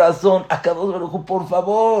de corazón. A Kadosh Baruj Hu, por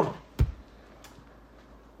favor.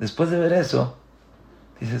 Después de ver eso,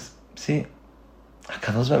 dices, sí,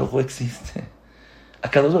 Kadosh Baruj Hu existe.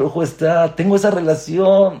 Kadosh Baruj Hu está. Tengo esa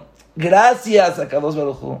relación. Gracias a Kadosh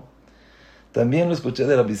Baruj Hu. También lo escuché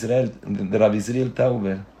de Rabbi Israel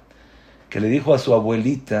Tauber, que le dijo a su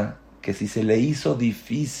abuelita que si se le hizo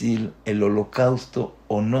difícil el holocausto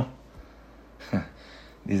o no.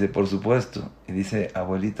 Dice, por supuesto. Y dice,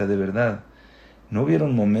 abuelita, de verdad, ¿no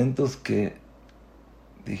hubieron momentos que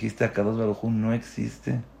dijiste a Kadosh Baruj Hu no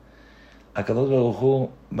existe? A Kadosh Baruj Hu,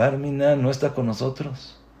 Barmina, no está con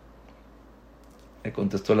nosotros. Le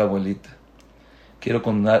contestó la abuelita, quiero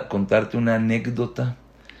contarte una anécdota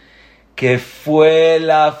que fue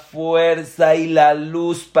la fuerza y la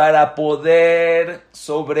luz para poder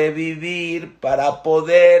sobrevivir, para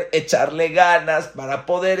poder echarle ganas, para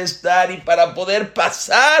poder estar y para poder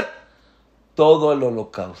pasar todo el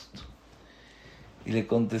holocausto. Y le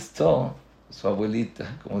contestó su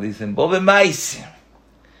abuelita, como dicen, Bobe Mais,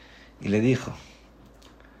 y le dijo,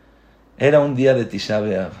 era un día de Tisha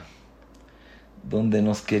B'Av, donde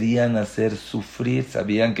nos querían hacer sufrir,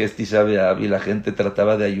 sabían que es Tisha B'Av y la gente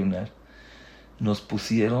trataba de ayunar. Nos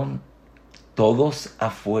pusieron todos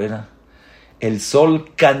afuera, el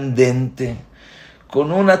sol candente,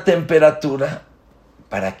 con una temperatura,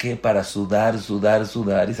 ¿para qué? Para sudar,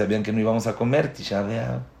 y sabían que no íbamos a comer, Tisha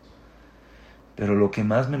B'Av. Pero lo que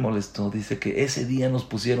más me molestó, dice que ese día nos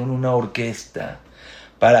pusieron una orquesta,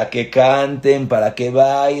 para que canten, para que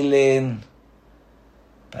bailen,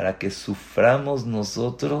 para que suframos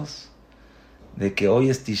nosotros de que hoy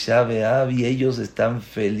es Tisha B'Av y ellos están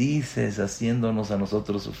felices haciéndonos a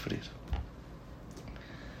nosotros sufrir.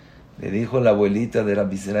 Le dijo la abuelita de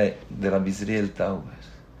Rabbi Israel Tauber,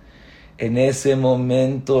 en ese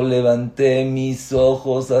momento levanté mis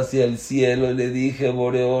ojos hacia el cielo y le dije,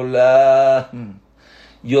 Boreolam,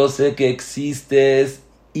 yo sé que existes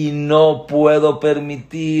y no puedo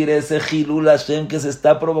permitir ese Hilul Hashem que se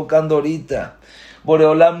está provocando ahorita.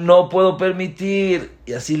 Boreolam, no puedo permitir.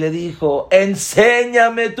 Y así le dijo,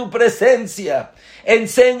 enséñame tu presencia,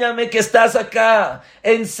 enséñame que estás acá,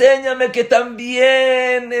 enséñame que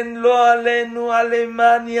también en Lo Alenu,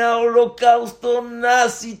 Alemania, Holocausto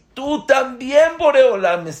nazi, tú también,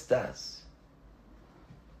 Boreolam, estás.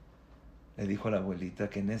 Le dijo a la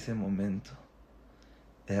abuelita que en ese momento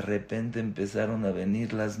de repente empezaron a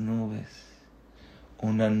venir las nubes,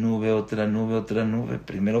 una nube, otra nube, otra nube.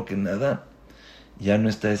 Primero que nada, ya no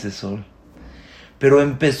está ese sol. Pero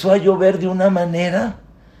empezó a llover de una manera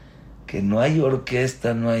que no hay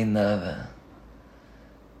orquesta, no hay nada.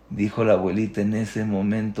 Dijo la abuelita, en ese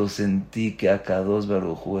momento sentí que Akadosh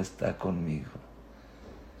Baruj Hu está conmigo.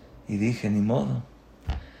 Y dije, ni modo.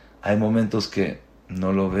 Hay momentos que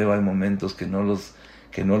no lo veo, hay momentos que no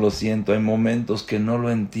lo siento, hay momentos que no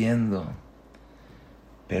lo entiendo.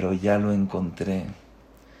 Pero ya lo encontré.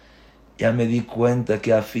 ya me di cuenta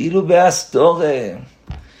que afilu beastore,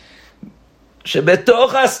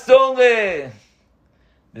 שבתוך הסתורה,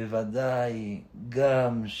 בוודאי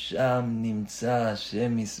גם שם נמצא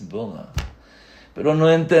השם יסבורה. Pero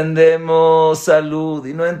no entendemos salud,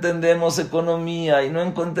 y no entendemos economía, y no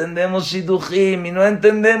entendemos shidduchim, y no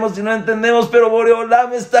entendemos, pero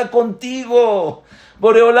Boreolam está contigo.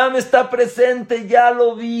 Boreolam está presente, ya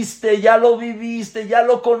lo viste, ya lo viviste, ya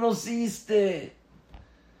lo conociste.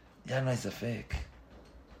 Ya no hay safek.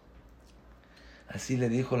 Así le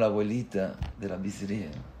dijo la abuelita de la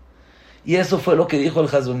Bisiría. Y eso fue lo que dijo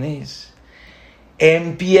el Hazon Ish.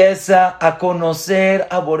 Empieza a conocer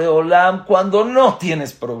a Boreolam cuando no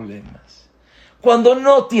tienes problemas, cuando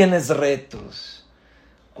no tienes retos,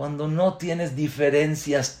 cuando no tienes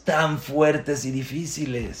diferencias tan fuertes y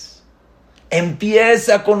difíciles.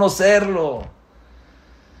 Empieza a conocerlo.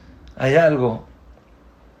 Hay algo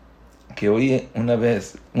que oí una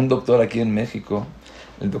vez, un doctor aquí en México,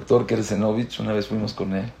 el doctor Kersenovich, una vez fuimos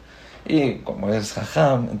con él, y como es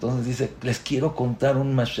jajam, entonces dice, les quiero contar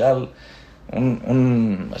un mashal,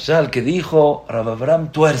 un mashal que dijo Rav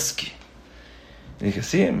Avraham Twersky. Y dije,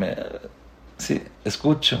 sí,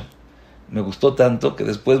 escucho. Me gustó tanto que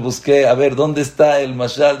después busqué a ver dónde está el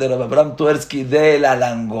mashal de Rav Avraham Twersky de la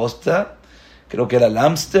langosta. Creo que era el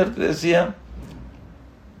hámster, decía.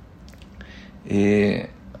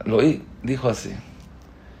 Lo oí, dijo así.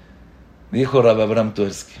 Dijo Rav Avraham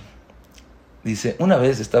Twersky. Dice, una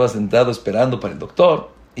vez estaba sentado esperando para el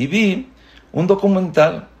doctor y vi un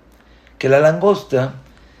documental que la langosta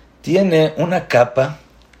tiene una capa,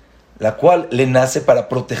 la cual le nace para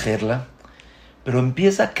protegerla, pero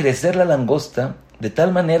empieza a crecer la langosta de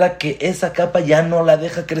tal manera que esa capa ya no la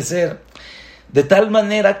deja crecer, de tal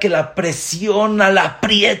manera que la presiona, la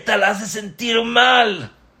aprieta, la hace sentir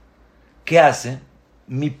mal. ¿Qué hace?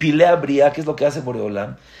 Mi pilea bria, que es lo que hace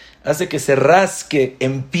Boreolam, hace que se rasque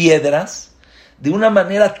en piedras de una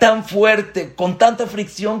manera tan fuerte, con tanta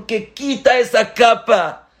fricción, que quita esa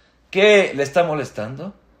capa que le está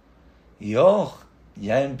molestando. Y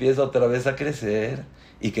ya empieza otra vez a crecer,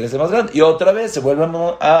 y crece más grande, y otra vez se vuelve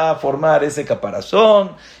a formar ese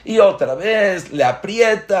caparazón, y otra vez le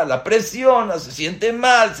aprieta, la presiona, se siente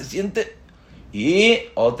mal, y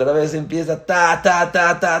otra vez empieza a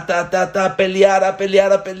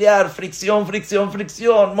pelear, fricción,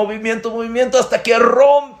 movimiento, hasta que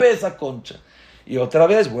rompe esa concha. Y otra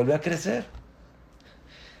vez vuelve a crecer.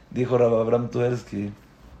 Dijo Rav Avraham Twersky,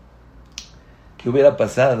 ¿qué hubiera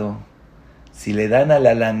pasado si le dan a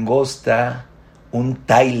la langosta un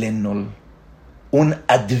Tylenol, un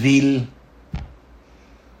Advil?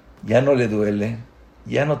 Ya no le duele,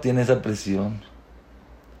 ya no tiene esa presión,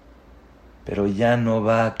 pero ya no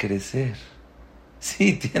va a crecer.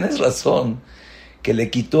 Sí, tienes razón, que le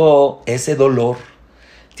quitó ese dolor.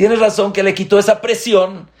 Tienes razón que le quitó esa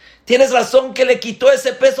presión. Tienes razón que le quitó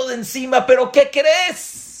ese peso de encima, pero ¿qué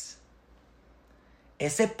crees?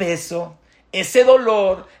 Ese peso, ese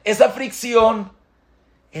dolor, esa fricción,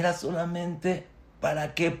 era solamente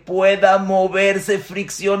para que pueda moverse,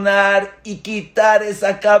 friccionar y quitar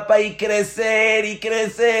esa capa y crecer.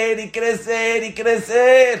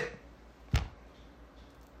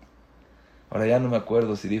 Ahora ya no me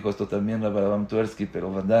acuerdo si dijo esto también Rav Avraham Twersky,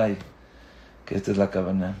 pero Vadai, que esta es la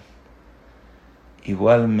Kavanah.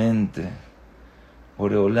 Igualmente,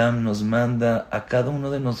 Boreolam nos manda a cada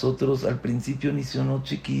uno de nosotros al principio nisionot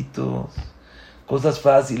chiquitos, cosas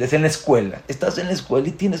fáciles, en la escuela. Estás en la escuela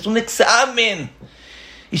y tienes un examen.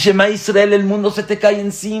 Y Shema Israel, el mundo se te cae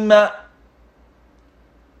encima.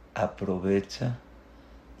 Aprovecha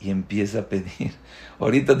y empieza a pedir.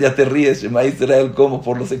 Ahorita ya te ríes, Shema Israel, ¿cómo?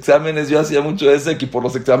 Por los exámenes, yo hacía mucho ese, que por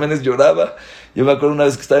los exámenes lloraba. Yo me acuerdo una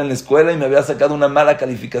vez que estaba en la escuela y me había sacado una mala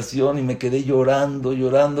calificación y me quedé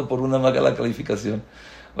llorando por una mala calificación.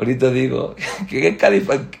 Ahorita digo,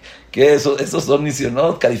 ¿qué esos son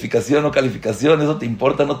nisionot? ¿Calificación o calificación? ¿Eso te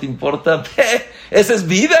importa, no te importa? ¡Esa es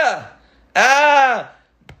vida!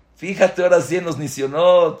 Fíjate ahora sí en los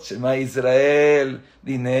nisionot, Shema Israel,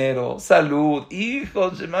 dinero, salud,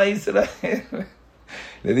 hijos, Shema Israel.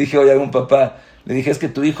 Le dije hoy a un papá, es que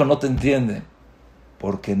tu hijo no te entiende,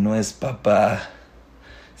 porque no es papá.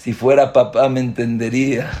 Si fuera papá me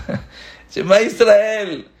entendería. Shema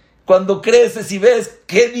Israel, cuando creces y ves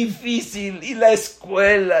qué difícil, y la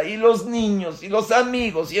escuela, y los niños, y los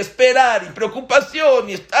amigos, y esperar, y preocupación,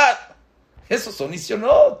 y estar, esos son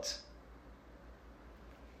nisionot.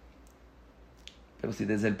 Pero si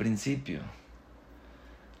desde el principio,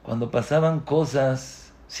 cuando pasaban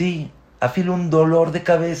cosas, sí, afilo un dolor de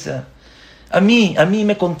cabeza. A mí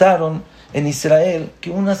me contaron en Israel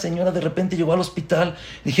que una señora de repente llegó al hospital.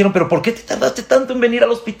 Dijeron, ¿pero por qué te tardaste tanto en venir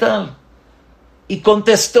al hospital? Y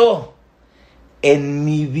contestó, en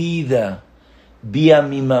mi vida vi a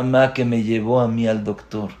mi mamá que me llevó a mí al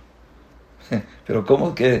doctor. Pero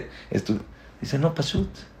 ¿cómo que esto? Dice, no, Pashut,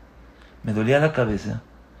 me dolía la cabeza,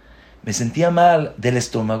 me sentía mal del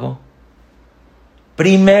estómago.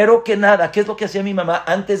 Primero que nada, ¿qué es lo que hacía mi mamá?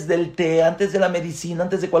 Antes del té, antes de la medicina,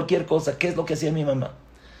 antes de cualquier cosa, ¿qué es lo que hacía mi mamá?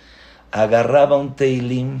 Agarraba un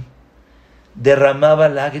teilim, derramaba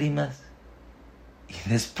lágrimas y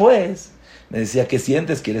después me decía, ¿qué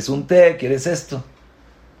sientes? ¿Quieres un té? ¿Quieres esto?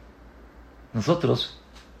 Nosotros,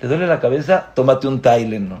 ¿te duele la cabeza? Tómate un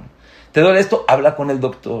Tylenol. ¿Te duele esto? Habla con el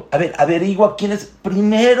doctor. A ver, averigua quién es.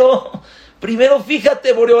 Primero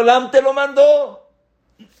fíjate, Boreolam te lo mandó.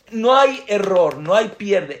 No hay error, no hay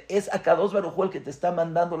pierde. Es Akadosh Baruj Hu el que te está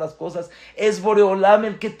mandando las cosas. Es Boreolam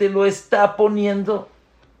el que te lo está poniendo.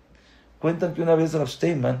 Cuentan que una vez Rav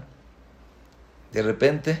Steinman, de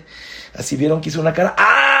repente, así vieron que hizo una cara.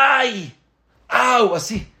 ¡Ay! ¡Au!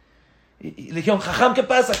 Así. Y le dijeron, Jajam, ¿qué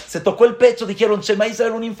pasa? Se tocó el pecho, dijeron, se me hizo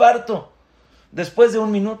un infarto. Después de un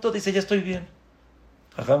minuto, dice, ya estoy bien.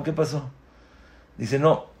 Jajam, ¿qué pasó? Dice,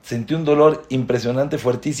 no, sentí un dolor impresionante,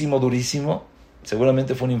 fuertísimo, durísimo.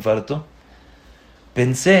 Seguramente fue un infarto.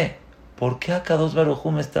 Pensé, ¿por qué Akadosh Baruj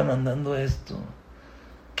Hu me está mandando esto?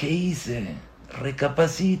 ¿Qué hice?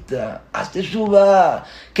 Recapacita, hazte shuvá.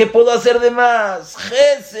 ¿Qué puedo hacer de más?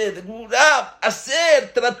 Gesed, gurab,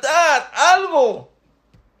 hacer, tratar, algo.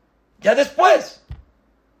 Ya después.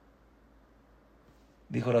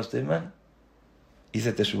 Dijo Rav Steinman,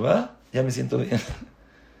 hice teshuvá, ya me siento bien.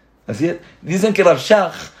 Así es. Dicen que Rav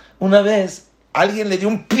Shach, una vez, alguien le dio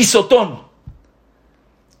un pisotón.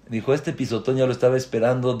 Dijo, este pisotón ya lo estaba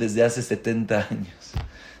esperando desde hace 70 años.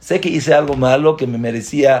 Sé que hice algo malo, que me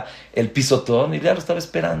merecía el pisotón, y ya lo estaba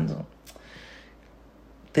esperando.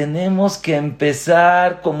 Tenemos que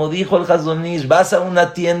empezar, como dijo el Hazonish, vas a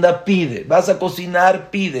una tienda, pide. Vas a cocinar,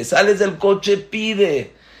 pide. Sales del coche,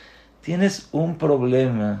 pide. Tienes un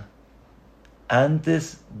problema.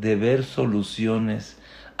 Antes de ver soluciones,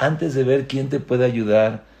 antes de ver quién te puede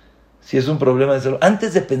ayudar, si es un problema de salud,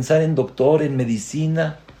 antes de pensar en doctor, en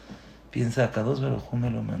medicina, piensa, Akadosh Baruj Hu me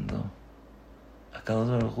lo mandó. Akadosh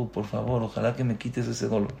Baruj Hu, por favor, ojalá que me quites ese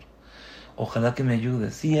dolor. Ojalá que me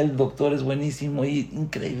ayudes. Sí, el doctor es buenísimo y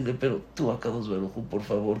increíble, pero tú, Akadosh Baruj Hu, por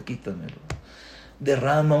favor, quítamelo.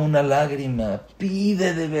 Derrama una lágrima,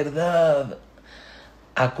 pide de verdad.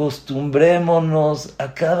 Acostumbrémonos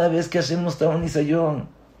a cada vez que hacemos un nisayón.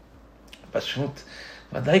 Pashut,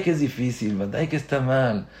 vadai que es difícil, vadai que está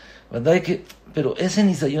mal, vadai que... Pero ese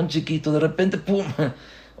nisayón chiquito, de repente, ¡pum!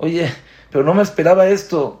 Oye, pero no me esperaba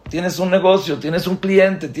esto. Tienes un negocio, tienes un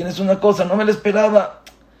cliente, tienes una cosa, no me lo esperaba.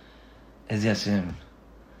 Es de Hashem.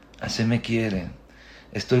 Hashem me quiere.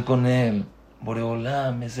 Estoy con él.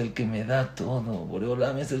 Boreolam es el que me da todo.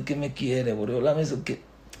 Boreolam es el que me quiere. Boreolam es el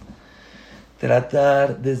que...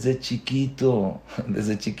 Tratar desde chiquito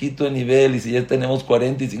de nivel, y si ya tenemos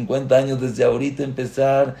 40 y 50 años, desde ahorita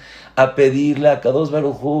empezar a pedirle a Kadosh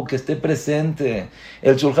Baruj Hu que esté presente.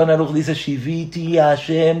 El Shulchan Aruch dice, Shiviti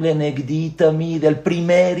Hashem lenegdi tamid, el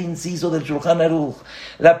primer inciso del Shulchan Aruch,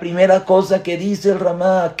 la primera cosa que dice el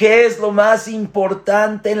Ramá, ¿qué es lo más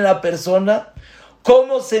importante en la persona?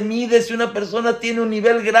 ¿Cómo se mide si una persona tiene un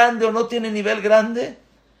nivel grande o no tiene nivel grande?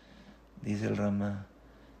 Dice el Ramá,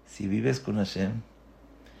 si vives con Hashem,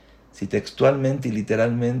 si textualmente y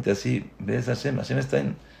literalmente así ves a Hashem, Hashem está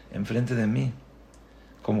enfrente de mí.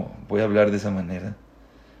 ¿Cómo? Voy a hablar de esa manera,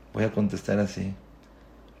 voy a contestar así,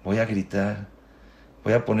 voy a gritar,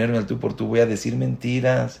 voy a ponerme al tú por tú, voy a decir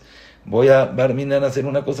mentiras, voy a barminar a hacer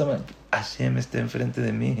una cosa más. Hashem está enfrente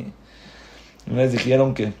de mí. Una vez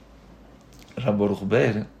dijeron que Rabbi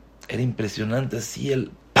Ruchber era impresionante, así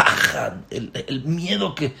el paja, el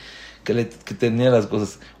miedo que tenía las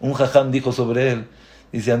cosas. Un jajam dijo sobre él,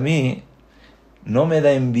 dice, a mí no me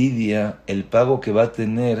da envidia el pago que va a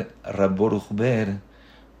tener Rabbi Ruchber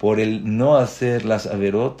por el no hacer las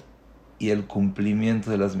averot y el cumplimiento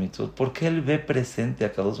de las mitzvot, porque él ve presente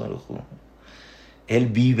a Kadosh Baruj Hu. Él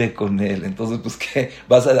vive con él. Entonces, pues, ¿qué?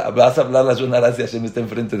 ¿Vas a hablar la Shonara si Hashem está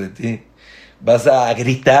enfrente de ti? ¿Vas a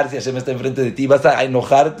gritar si Hashem está enfrente de ti? ¿Vas a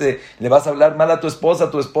enojarte? ¿Le vas a hablar mal a tu esposa,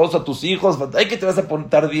 a tu esposo, a tus hijos? ¡Ay, que te vas a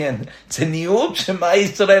portar bien! Tzeniut Shema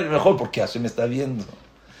Israel, mejor, porque Hashem está viendo.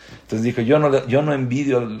 Entonces dijo, yo no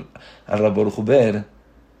envidio a Rabbi Ruchber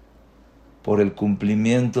por el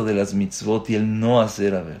cumplimiento de las mitzvot y el no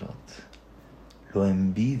hacer averot. Lo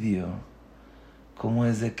envidio cómo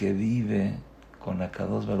es de que vive con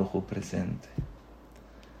Akadosh Baruj Hu presente.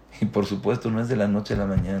 Y por supuesto no es de la noche a la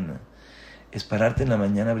mañana. Es pararte en la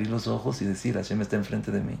mañana, abrir los ojos y decir, Hashem está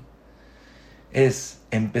enfrente de mí. Es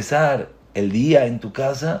empezar el día en tu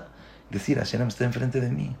casa Decir, Hashem está enfrente de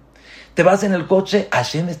mí. Te vas en el coche,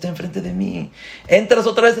 Hashem está enfrente de mí. Entras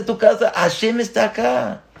otra vez a tu casa, Hashem está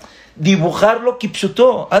acá. Dibujarlo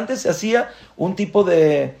kipshutó. Antes se hacía un tipo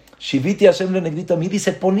de Shiviti Hashem le negrita mid y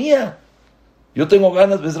se ponía. Yo tengo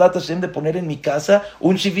ganas, Bezrat Hashem, de poner en mi casa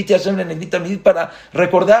un Shiviti Hashem le negrita mid para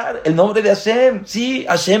recordar el nombre de Hashem. Sí,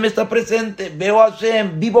 Hashem está presente. Veo a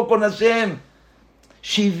Hashem, vivo con Hashem.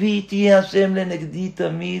 Shiviti Hashem le negrita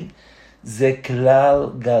mid.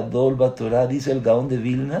 Zeklal Gadol Batorah, dice el Gaón de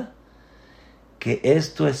Vilna, que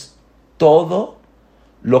esto es todo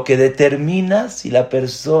lo que determina si la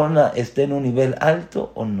persona está en un nivel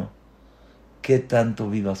alto o no. ¿Qué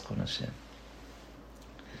tanto vivas con Hashem?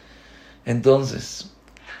 Entonces,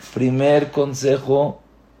 primer consejo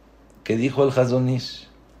que dijo el Hazon Ish: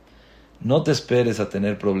 no te esperes a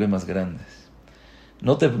tener problemas grandes.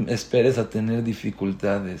 No te esperes a tener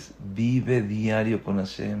dificultades. Vive diario con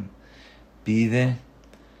Hashem. Pide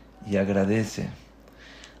y agradece.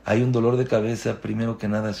 Hay un dolor de cabeza, primero que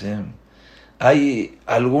nada, Hashem. Hay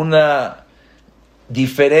alguna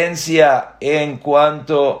diferencia en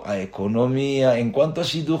cuanto a economía, en cuanto a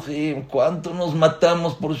shidduchim, cuánto nos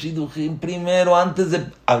matamos por shidduchim. Primero, antes de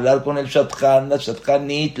hablar con el shadchan, la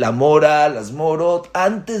shadchanit, la mora, las morot,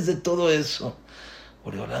 antes de todo eso,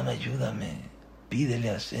 Boreolam, ayúdame, pídele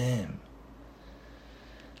a Hashem.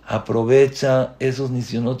 Aprovecha esos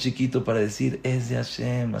nisionot chiquitos para decir, es de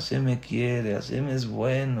Hashem, Hashem me quiere, Hashem es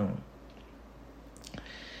bueno.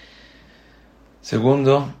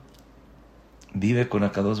 Segundo, vive con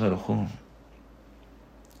Akadosh Baruj Hu.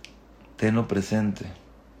 Tenlo presente.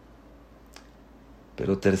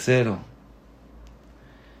 Pero tercero,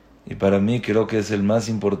 y para mí creo que es el más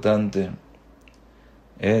importante,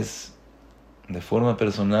 es de forma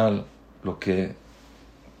personal lo que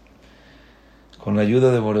con la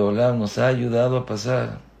ayuda de Boreolam nos ha ayudado a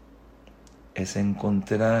pasar, es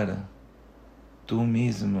encontrar tú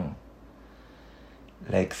mismo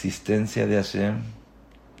la existencia de Hashem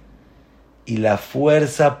y la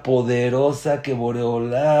fuerza poderosa que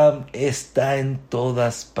Boreolam está en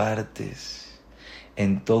todas partes,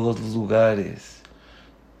 en todos los lugares.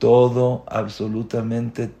 Todo,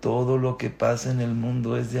 absolutamente todo lo que pasa en el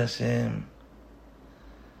mundo es de Hashem.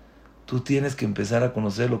 Tú tienes que empezar a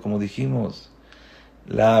conocerlo, como dijimos.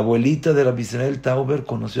 La abuelita de Rabbi Israel Tauber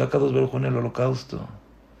conoció a Kadosh Baruj Hu en el Holocausto.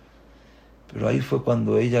 Pero ahí fue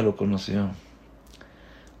cuando ella lo conoció.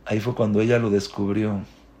 Ahí fue cuando ella lo descubrió.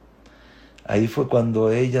 Ahí fue cuando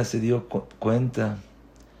ella se dio cuenta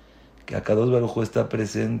que Akadosh Baruj Hu está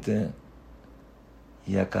presente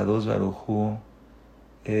y Akadosh Baruj Hu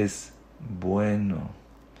es bueno.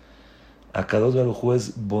 Akadosh Baruj Hu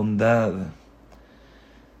es bondad.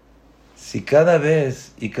 Si cada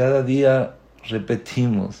vez y cada día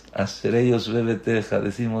repetimos Asherei Yoshvei Beteja,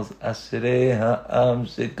 decimos Asherei ha'am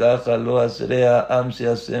shekacha lo Asherei ha'am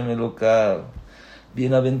she'Hashem Elokav,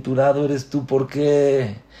 bienaventurado eres tú. ¿Por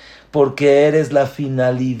qué? Porque eres la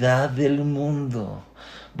finalidad del mundo.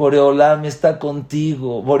 Boreolam está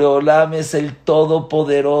contigo. Boreolam es el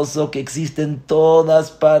todopoderoso que existe en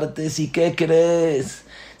todas partes. ¿Y qué crees?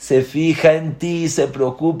 Se fija en ti, se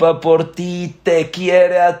preocupa por ti, te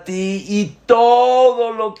quiere a ti y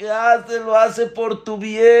todo lo que hace lo hace por tu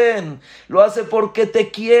bien, lo hace porque te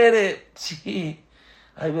quiere. Sí,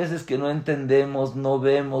 hay veces que no entendemos, no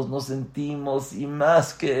vemos, no sentimos y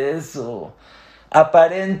más que eso.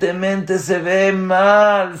 Aparentemente se ve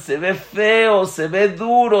mal, se ve feo, se ve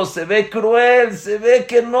duro, se ve cruel, se ve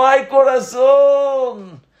que no hay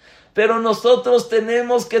corazón. Pero nosotros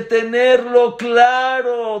tenemos que tenerlo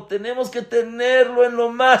claro, tenemos que tenerlo en lo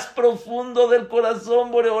más profundo del corazón.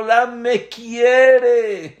 Boreolam me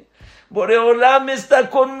quiere, Boreolam está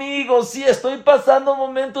conmigo. Sí, estoy pasando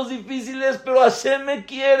momentos difíciles, pero Hashem me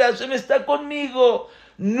quiere, Hashem está conmigo.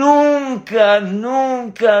 Nunca,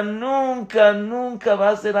 nunca, nunca, nunca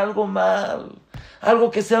va a ser algo mal.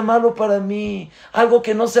 Algo que sea malo para mí, algo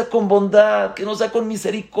que no sea con bondad, que no sea con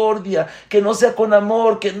misericordia, que no sea con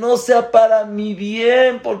amor, que no sea para mi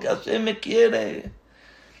bien, porque Hashem me quiere.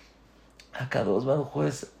 Akadosh Baruj Hu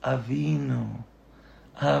es Avinu,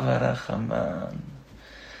 Abarahamán.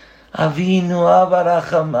 Avinu,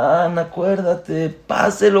 Abarahamán, acuérdate,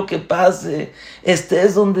 pase lo que pase,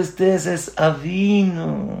 estés donde estés, es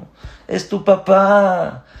Avinu, es tu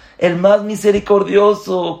papá. El más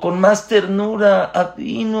misericordioso, con más ternura,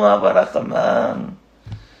 Avinu Abarahamán.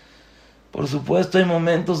 Por supuesto, hay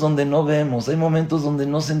momentos donde no vemos, hay momentos donde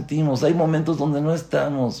no sentimos, hay momentos donde no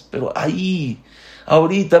estamos, pero ahí,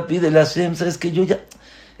 ahorita pídele a Hashem, sabes que yo ya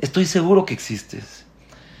estoy seguro que existes.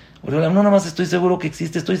 No nada más estoy seguro que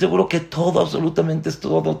existes, estoy seguro que todo, absolutamente es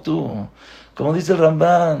todo tú. Como dice el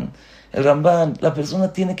Rambán, El Ramban, la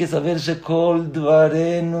persona tiene que saber Shekol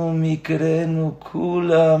Dvarenu Mikrenu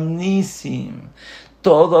Kulam Nisim.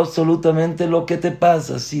 Todo, absolutamente lo que te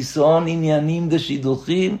pasa, si son inyanim de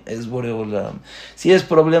shiduchim, es Boreolam. Si es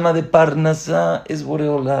problema de parnasá, es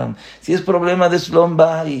Boreolam. Si es problema de shlom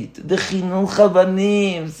bait, de chinuch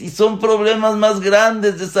habanim, si son problemas más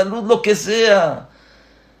grandes de salud, lo que sea,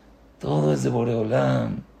 todo es de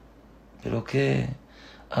Boreolam. ¿Pero qué?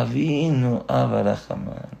 Avinu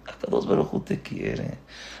Abarahaman. Akadosh Baruj Hu te quiere.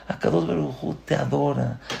 Akadosh Baruj Hu te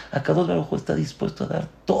adora. Akadosh Baruj Hu está dispuesto a dar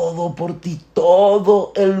todo por ti.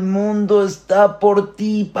 Todo el mundo está por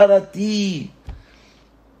ti, para ti.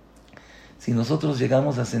 Si nosotros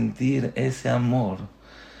llegamos a sentir ese amor,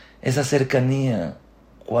 esa cercanía,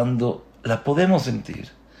 cuando la podemos sentir,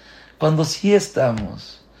 cuando sí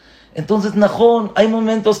estamos, entonces, Najón, hay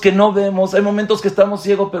momentos que no vemos, hay momentos que estamos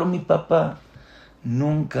ciegos, pero mi papá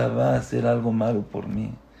nunca va a hacer algo malo por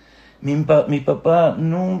mí. Mi papá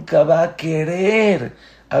nunca va a querer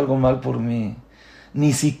algo mal por mí.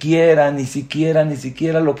 Ni siquiera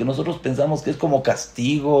lo que nosotros pensamos que es como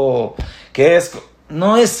castigo, que es...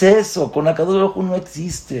 No es eso, con Akadosh Baruj Hu no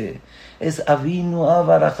existe. Es Avinu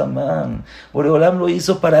Abarahaman. Boreolam lo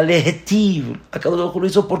hizo para Lehetiv. Akadosh Baruj Hu lo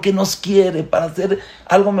hizo porque nos quiere, para hacer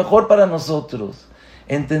algo mejor para nosotros.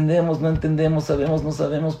 Entendemos, no entendemos, sabemos, no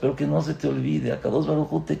sabemos, pero que no se te olvide. Akadosh Baruj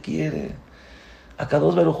Hu te quiere.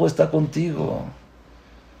 Akadosh Baruj Hu está contigo.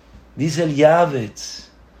 Dice el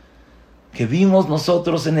Yavetz, que vimos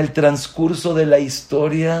nosotros en el transcurso de la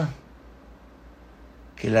historia,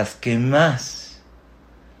 que las que más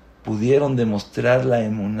pudieron demostrar la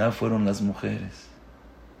emuná fueron las mujeres.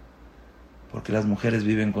 Porque las mujeres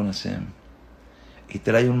viven con Hashem. Y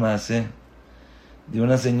trae un maasé de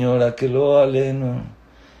una señora que lo aleno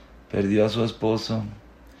perdió a su esposo,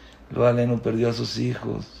 lo aleno perdió a sus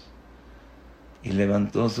hijos, y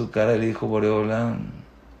levantó su cara y le dijo: Boreolam,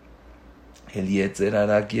 el Yetzer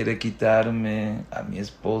Hará quiere quitarme a mi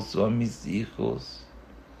esposo, a mis hijos,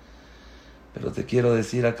 pero te quiero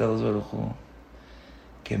decir, Akadosh Baruj Hu,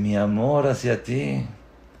 que mi amor hacia ti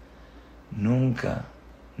nunca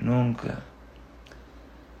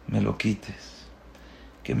me lo quites.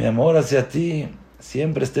 Que mi amor hacia ti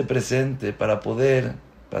siempre esté presente para poder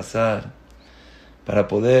pasar, para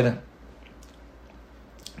poder,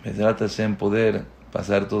 Bezrat Hashem, poder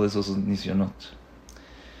pasar todos esos nisionot.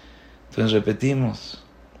 Entonces repetimos,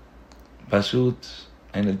 Pashut,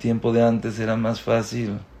 en el tiempo de antes era más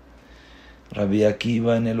fácil. Rabbi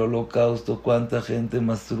Akiva en el holocausto, cuánta gente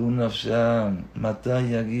masru nafsham,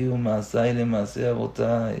 matay yagiu masay le masay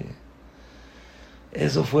abotay.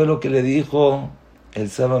 Eso fue lo que le dijo el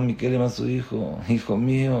Saba Mikelem a su hijo: hijo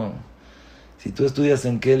mío, si tú estudias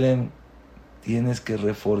en Kelem, tienes que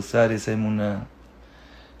reforzar esa emuná.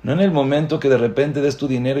 No en el momento que de repente des tu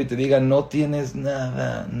dinero y te digan no tienes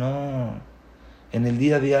nada, no. En el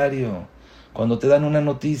día a diario, cuando te dan una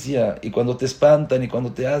noticia y cuando te espantan y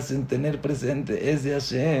cuando te hacen tener presente, es de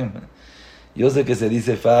Hashem. Yo sé que se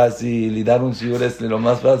dice fácil y dar un shiur es lo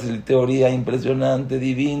más fácil, teoría impresionante,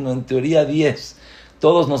 divino, en teoría 10.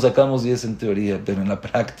 Todos nos sacamos 10 en teoría, pero en la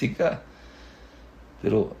práctica,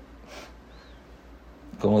 pero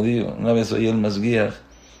como digo, una vez oí el Masguiach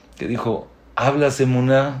que dijo: hablas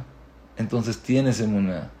emuná, entonces tienes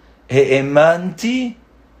emuná. Emanti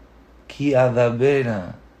ki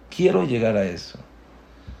adabera. Quiero llegar a eso.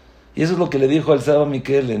 Y eso es lo que le dijo al Saba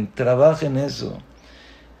Mikelem: trabaja en eso.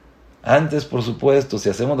 Antes, por supuesto, si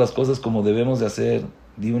hacemos las cosas como debemos de hacer,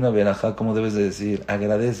 di una verajá como debes de decir.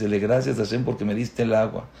 Agradécele: gracias a Hashem porque me diste el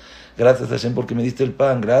agua. Gracias a Hashem porque me diste el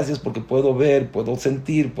pan. Gracias porque puedo ver, puedo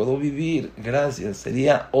sentir, puedo vivir. Gracias.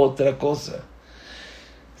 Sería otra cosa.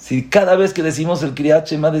 Si cada vez que decimos el Kriyat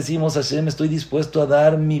Shema decimos: Hashem, estoy dispuesto a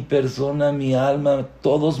dar mi persona, mi alma,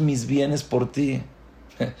 todos mis bienes por ti,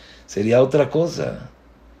 sería otra cosa.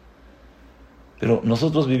 Pero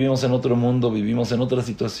nosotros vivimos en otro mundo, vivimos en otra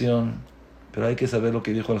situación, pero hay que saber lo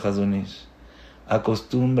que dijo el Hazon Ish: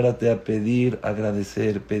 acostúmbrate a pedir,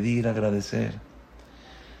 agradecer, pedir, agradecer.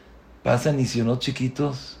 Pasan nisionot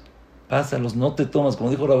chiquitos, pásalos, no te tomas, como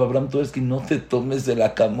dijo Rav Abraham Tversky, no te tomes el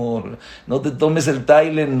acamor, no te tomes el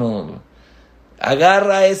Tylenol.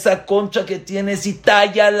 Agarra esa concha que tienes y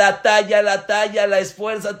tállala,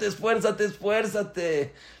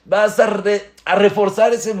 esfuérzate. Vas a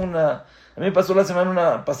reforzar ese emuná. A mí me pasó la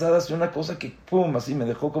semana pasada así una cosa que, pum, así me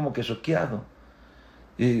dejó como que choqueado.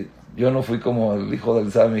 Y yo no fui como el hijo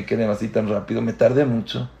del Saba Mikelem así tan rápido, me tardé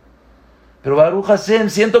mucho. Pero Baruch Hashem,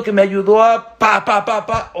 siento que me ayudó a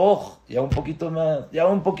ya un poquito más.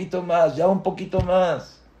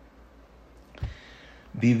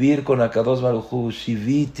 Vivir con Akadosh Baruj Hu,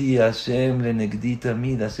 Shiviti Hashem lenegdita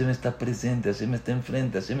mid, Hashem está presente, Hashem está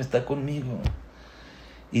enfrente, Hashem está conmigo.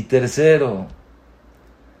 Y tercero,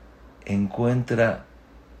 encuentra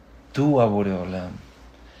tú a Boreolam,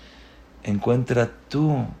 encuentra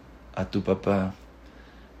tú a tu papá,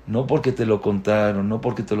 no porque te lo contaron, no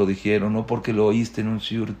porque te lo dijeron, no porque lo oíste en un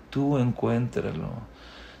shiur, tú encuéntralo.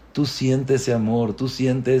 Tú sientes ese amor, tú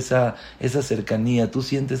sientes esa cercanía, tú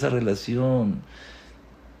sientes esa relación.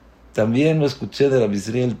 También lo escuché de Rabbi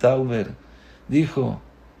Israel Tauber. Dijo,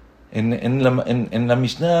 en la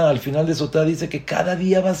Mishnah, al final de Sotá, dice que cada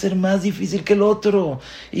día va a ser más difícil que el otro.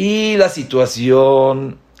 Y la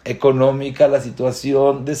situación económica, la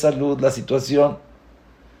situación de salud, la situación...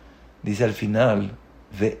 Dice al final,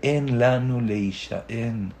 Ve'en lanu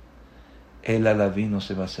leisha'en el alavino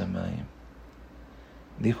sebasamayim.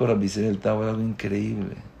 Dijo Rabbi Israel Tauber algo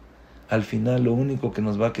increíble. Al final lo único que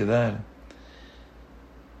nos va a quedar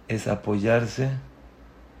es apoyarse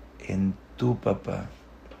en tu papá.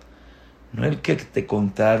 No el que te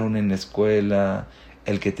contaron en la escuela,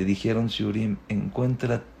 el que te dijeron shiurim.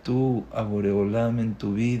 Encuentra tú a Boreolam en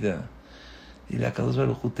tu vida. Dile, a Kadosh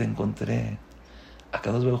Baruj Hu te encontré. A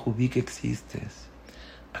Kadosh Baruj Hu vi que existes.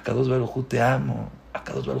 A Kadosh Baruj Hu te amo. A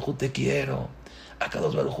Kadosh Baruj Hu te quiero. A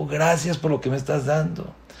Kadosh Baruj Hu gracias por lo que me estás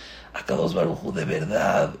dando. A Kadosh Baruj Hu de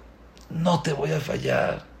verdad no te voy a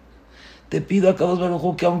fallar. Te pido a Kadosh Baruj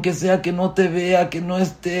Hu que aunque sea que no te vea, que no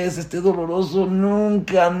esté doloroso,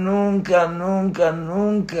 nunca, nunca, nunca,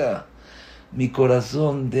 nunca mi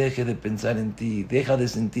corazón deje de pensar en ti, deja de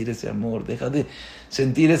sentir ese amor, deja de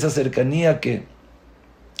sentir esa cercanía que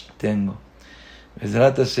tengo.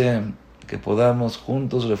 Bezrat Hashem, que podamos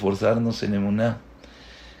juntos reforzarnos en emuná,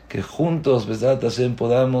 que juntos, Bezrat Hashem,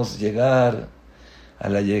 podamos llegar a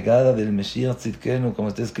la llegada del Mesías Tzidkenu, como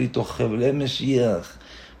está escrito, Heble Mesías.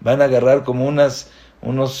 Van a agarrar como unas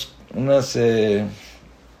 ¿cómo se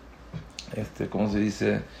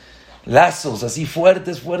dice? Lazos así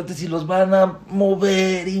fuertes, y los van a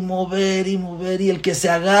mover, y el que se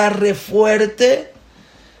agarre fuerte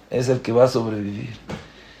es el que va a sobrevivir.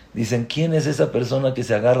 Dicen, ¿quién es esa persona que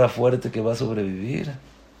se agarra fuerte que va a sobrevivir?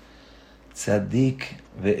 Tzadik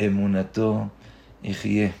ve'emunato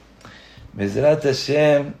yihye. Bezrat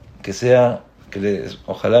Hashem,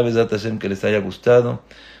 ojalá Bezrat Hashem que les haya gustado.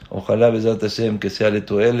 Ojalá Bezrat Hashem que sea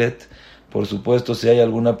letoelet. Por supuesto, si hay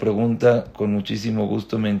alguna pregunta, con muchísimo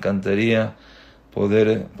gusto me encantaría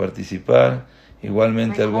poder participar.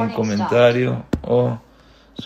 Igualmente algún comentario o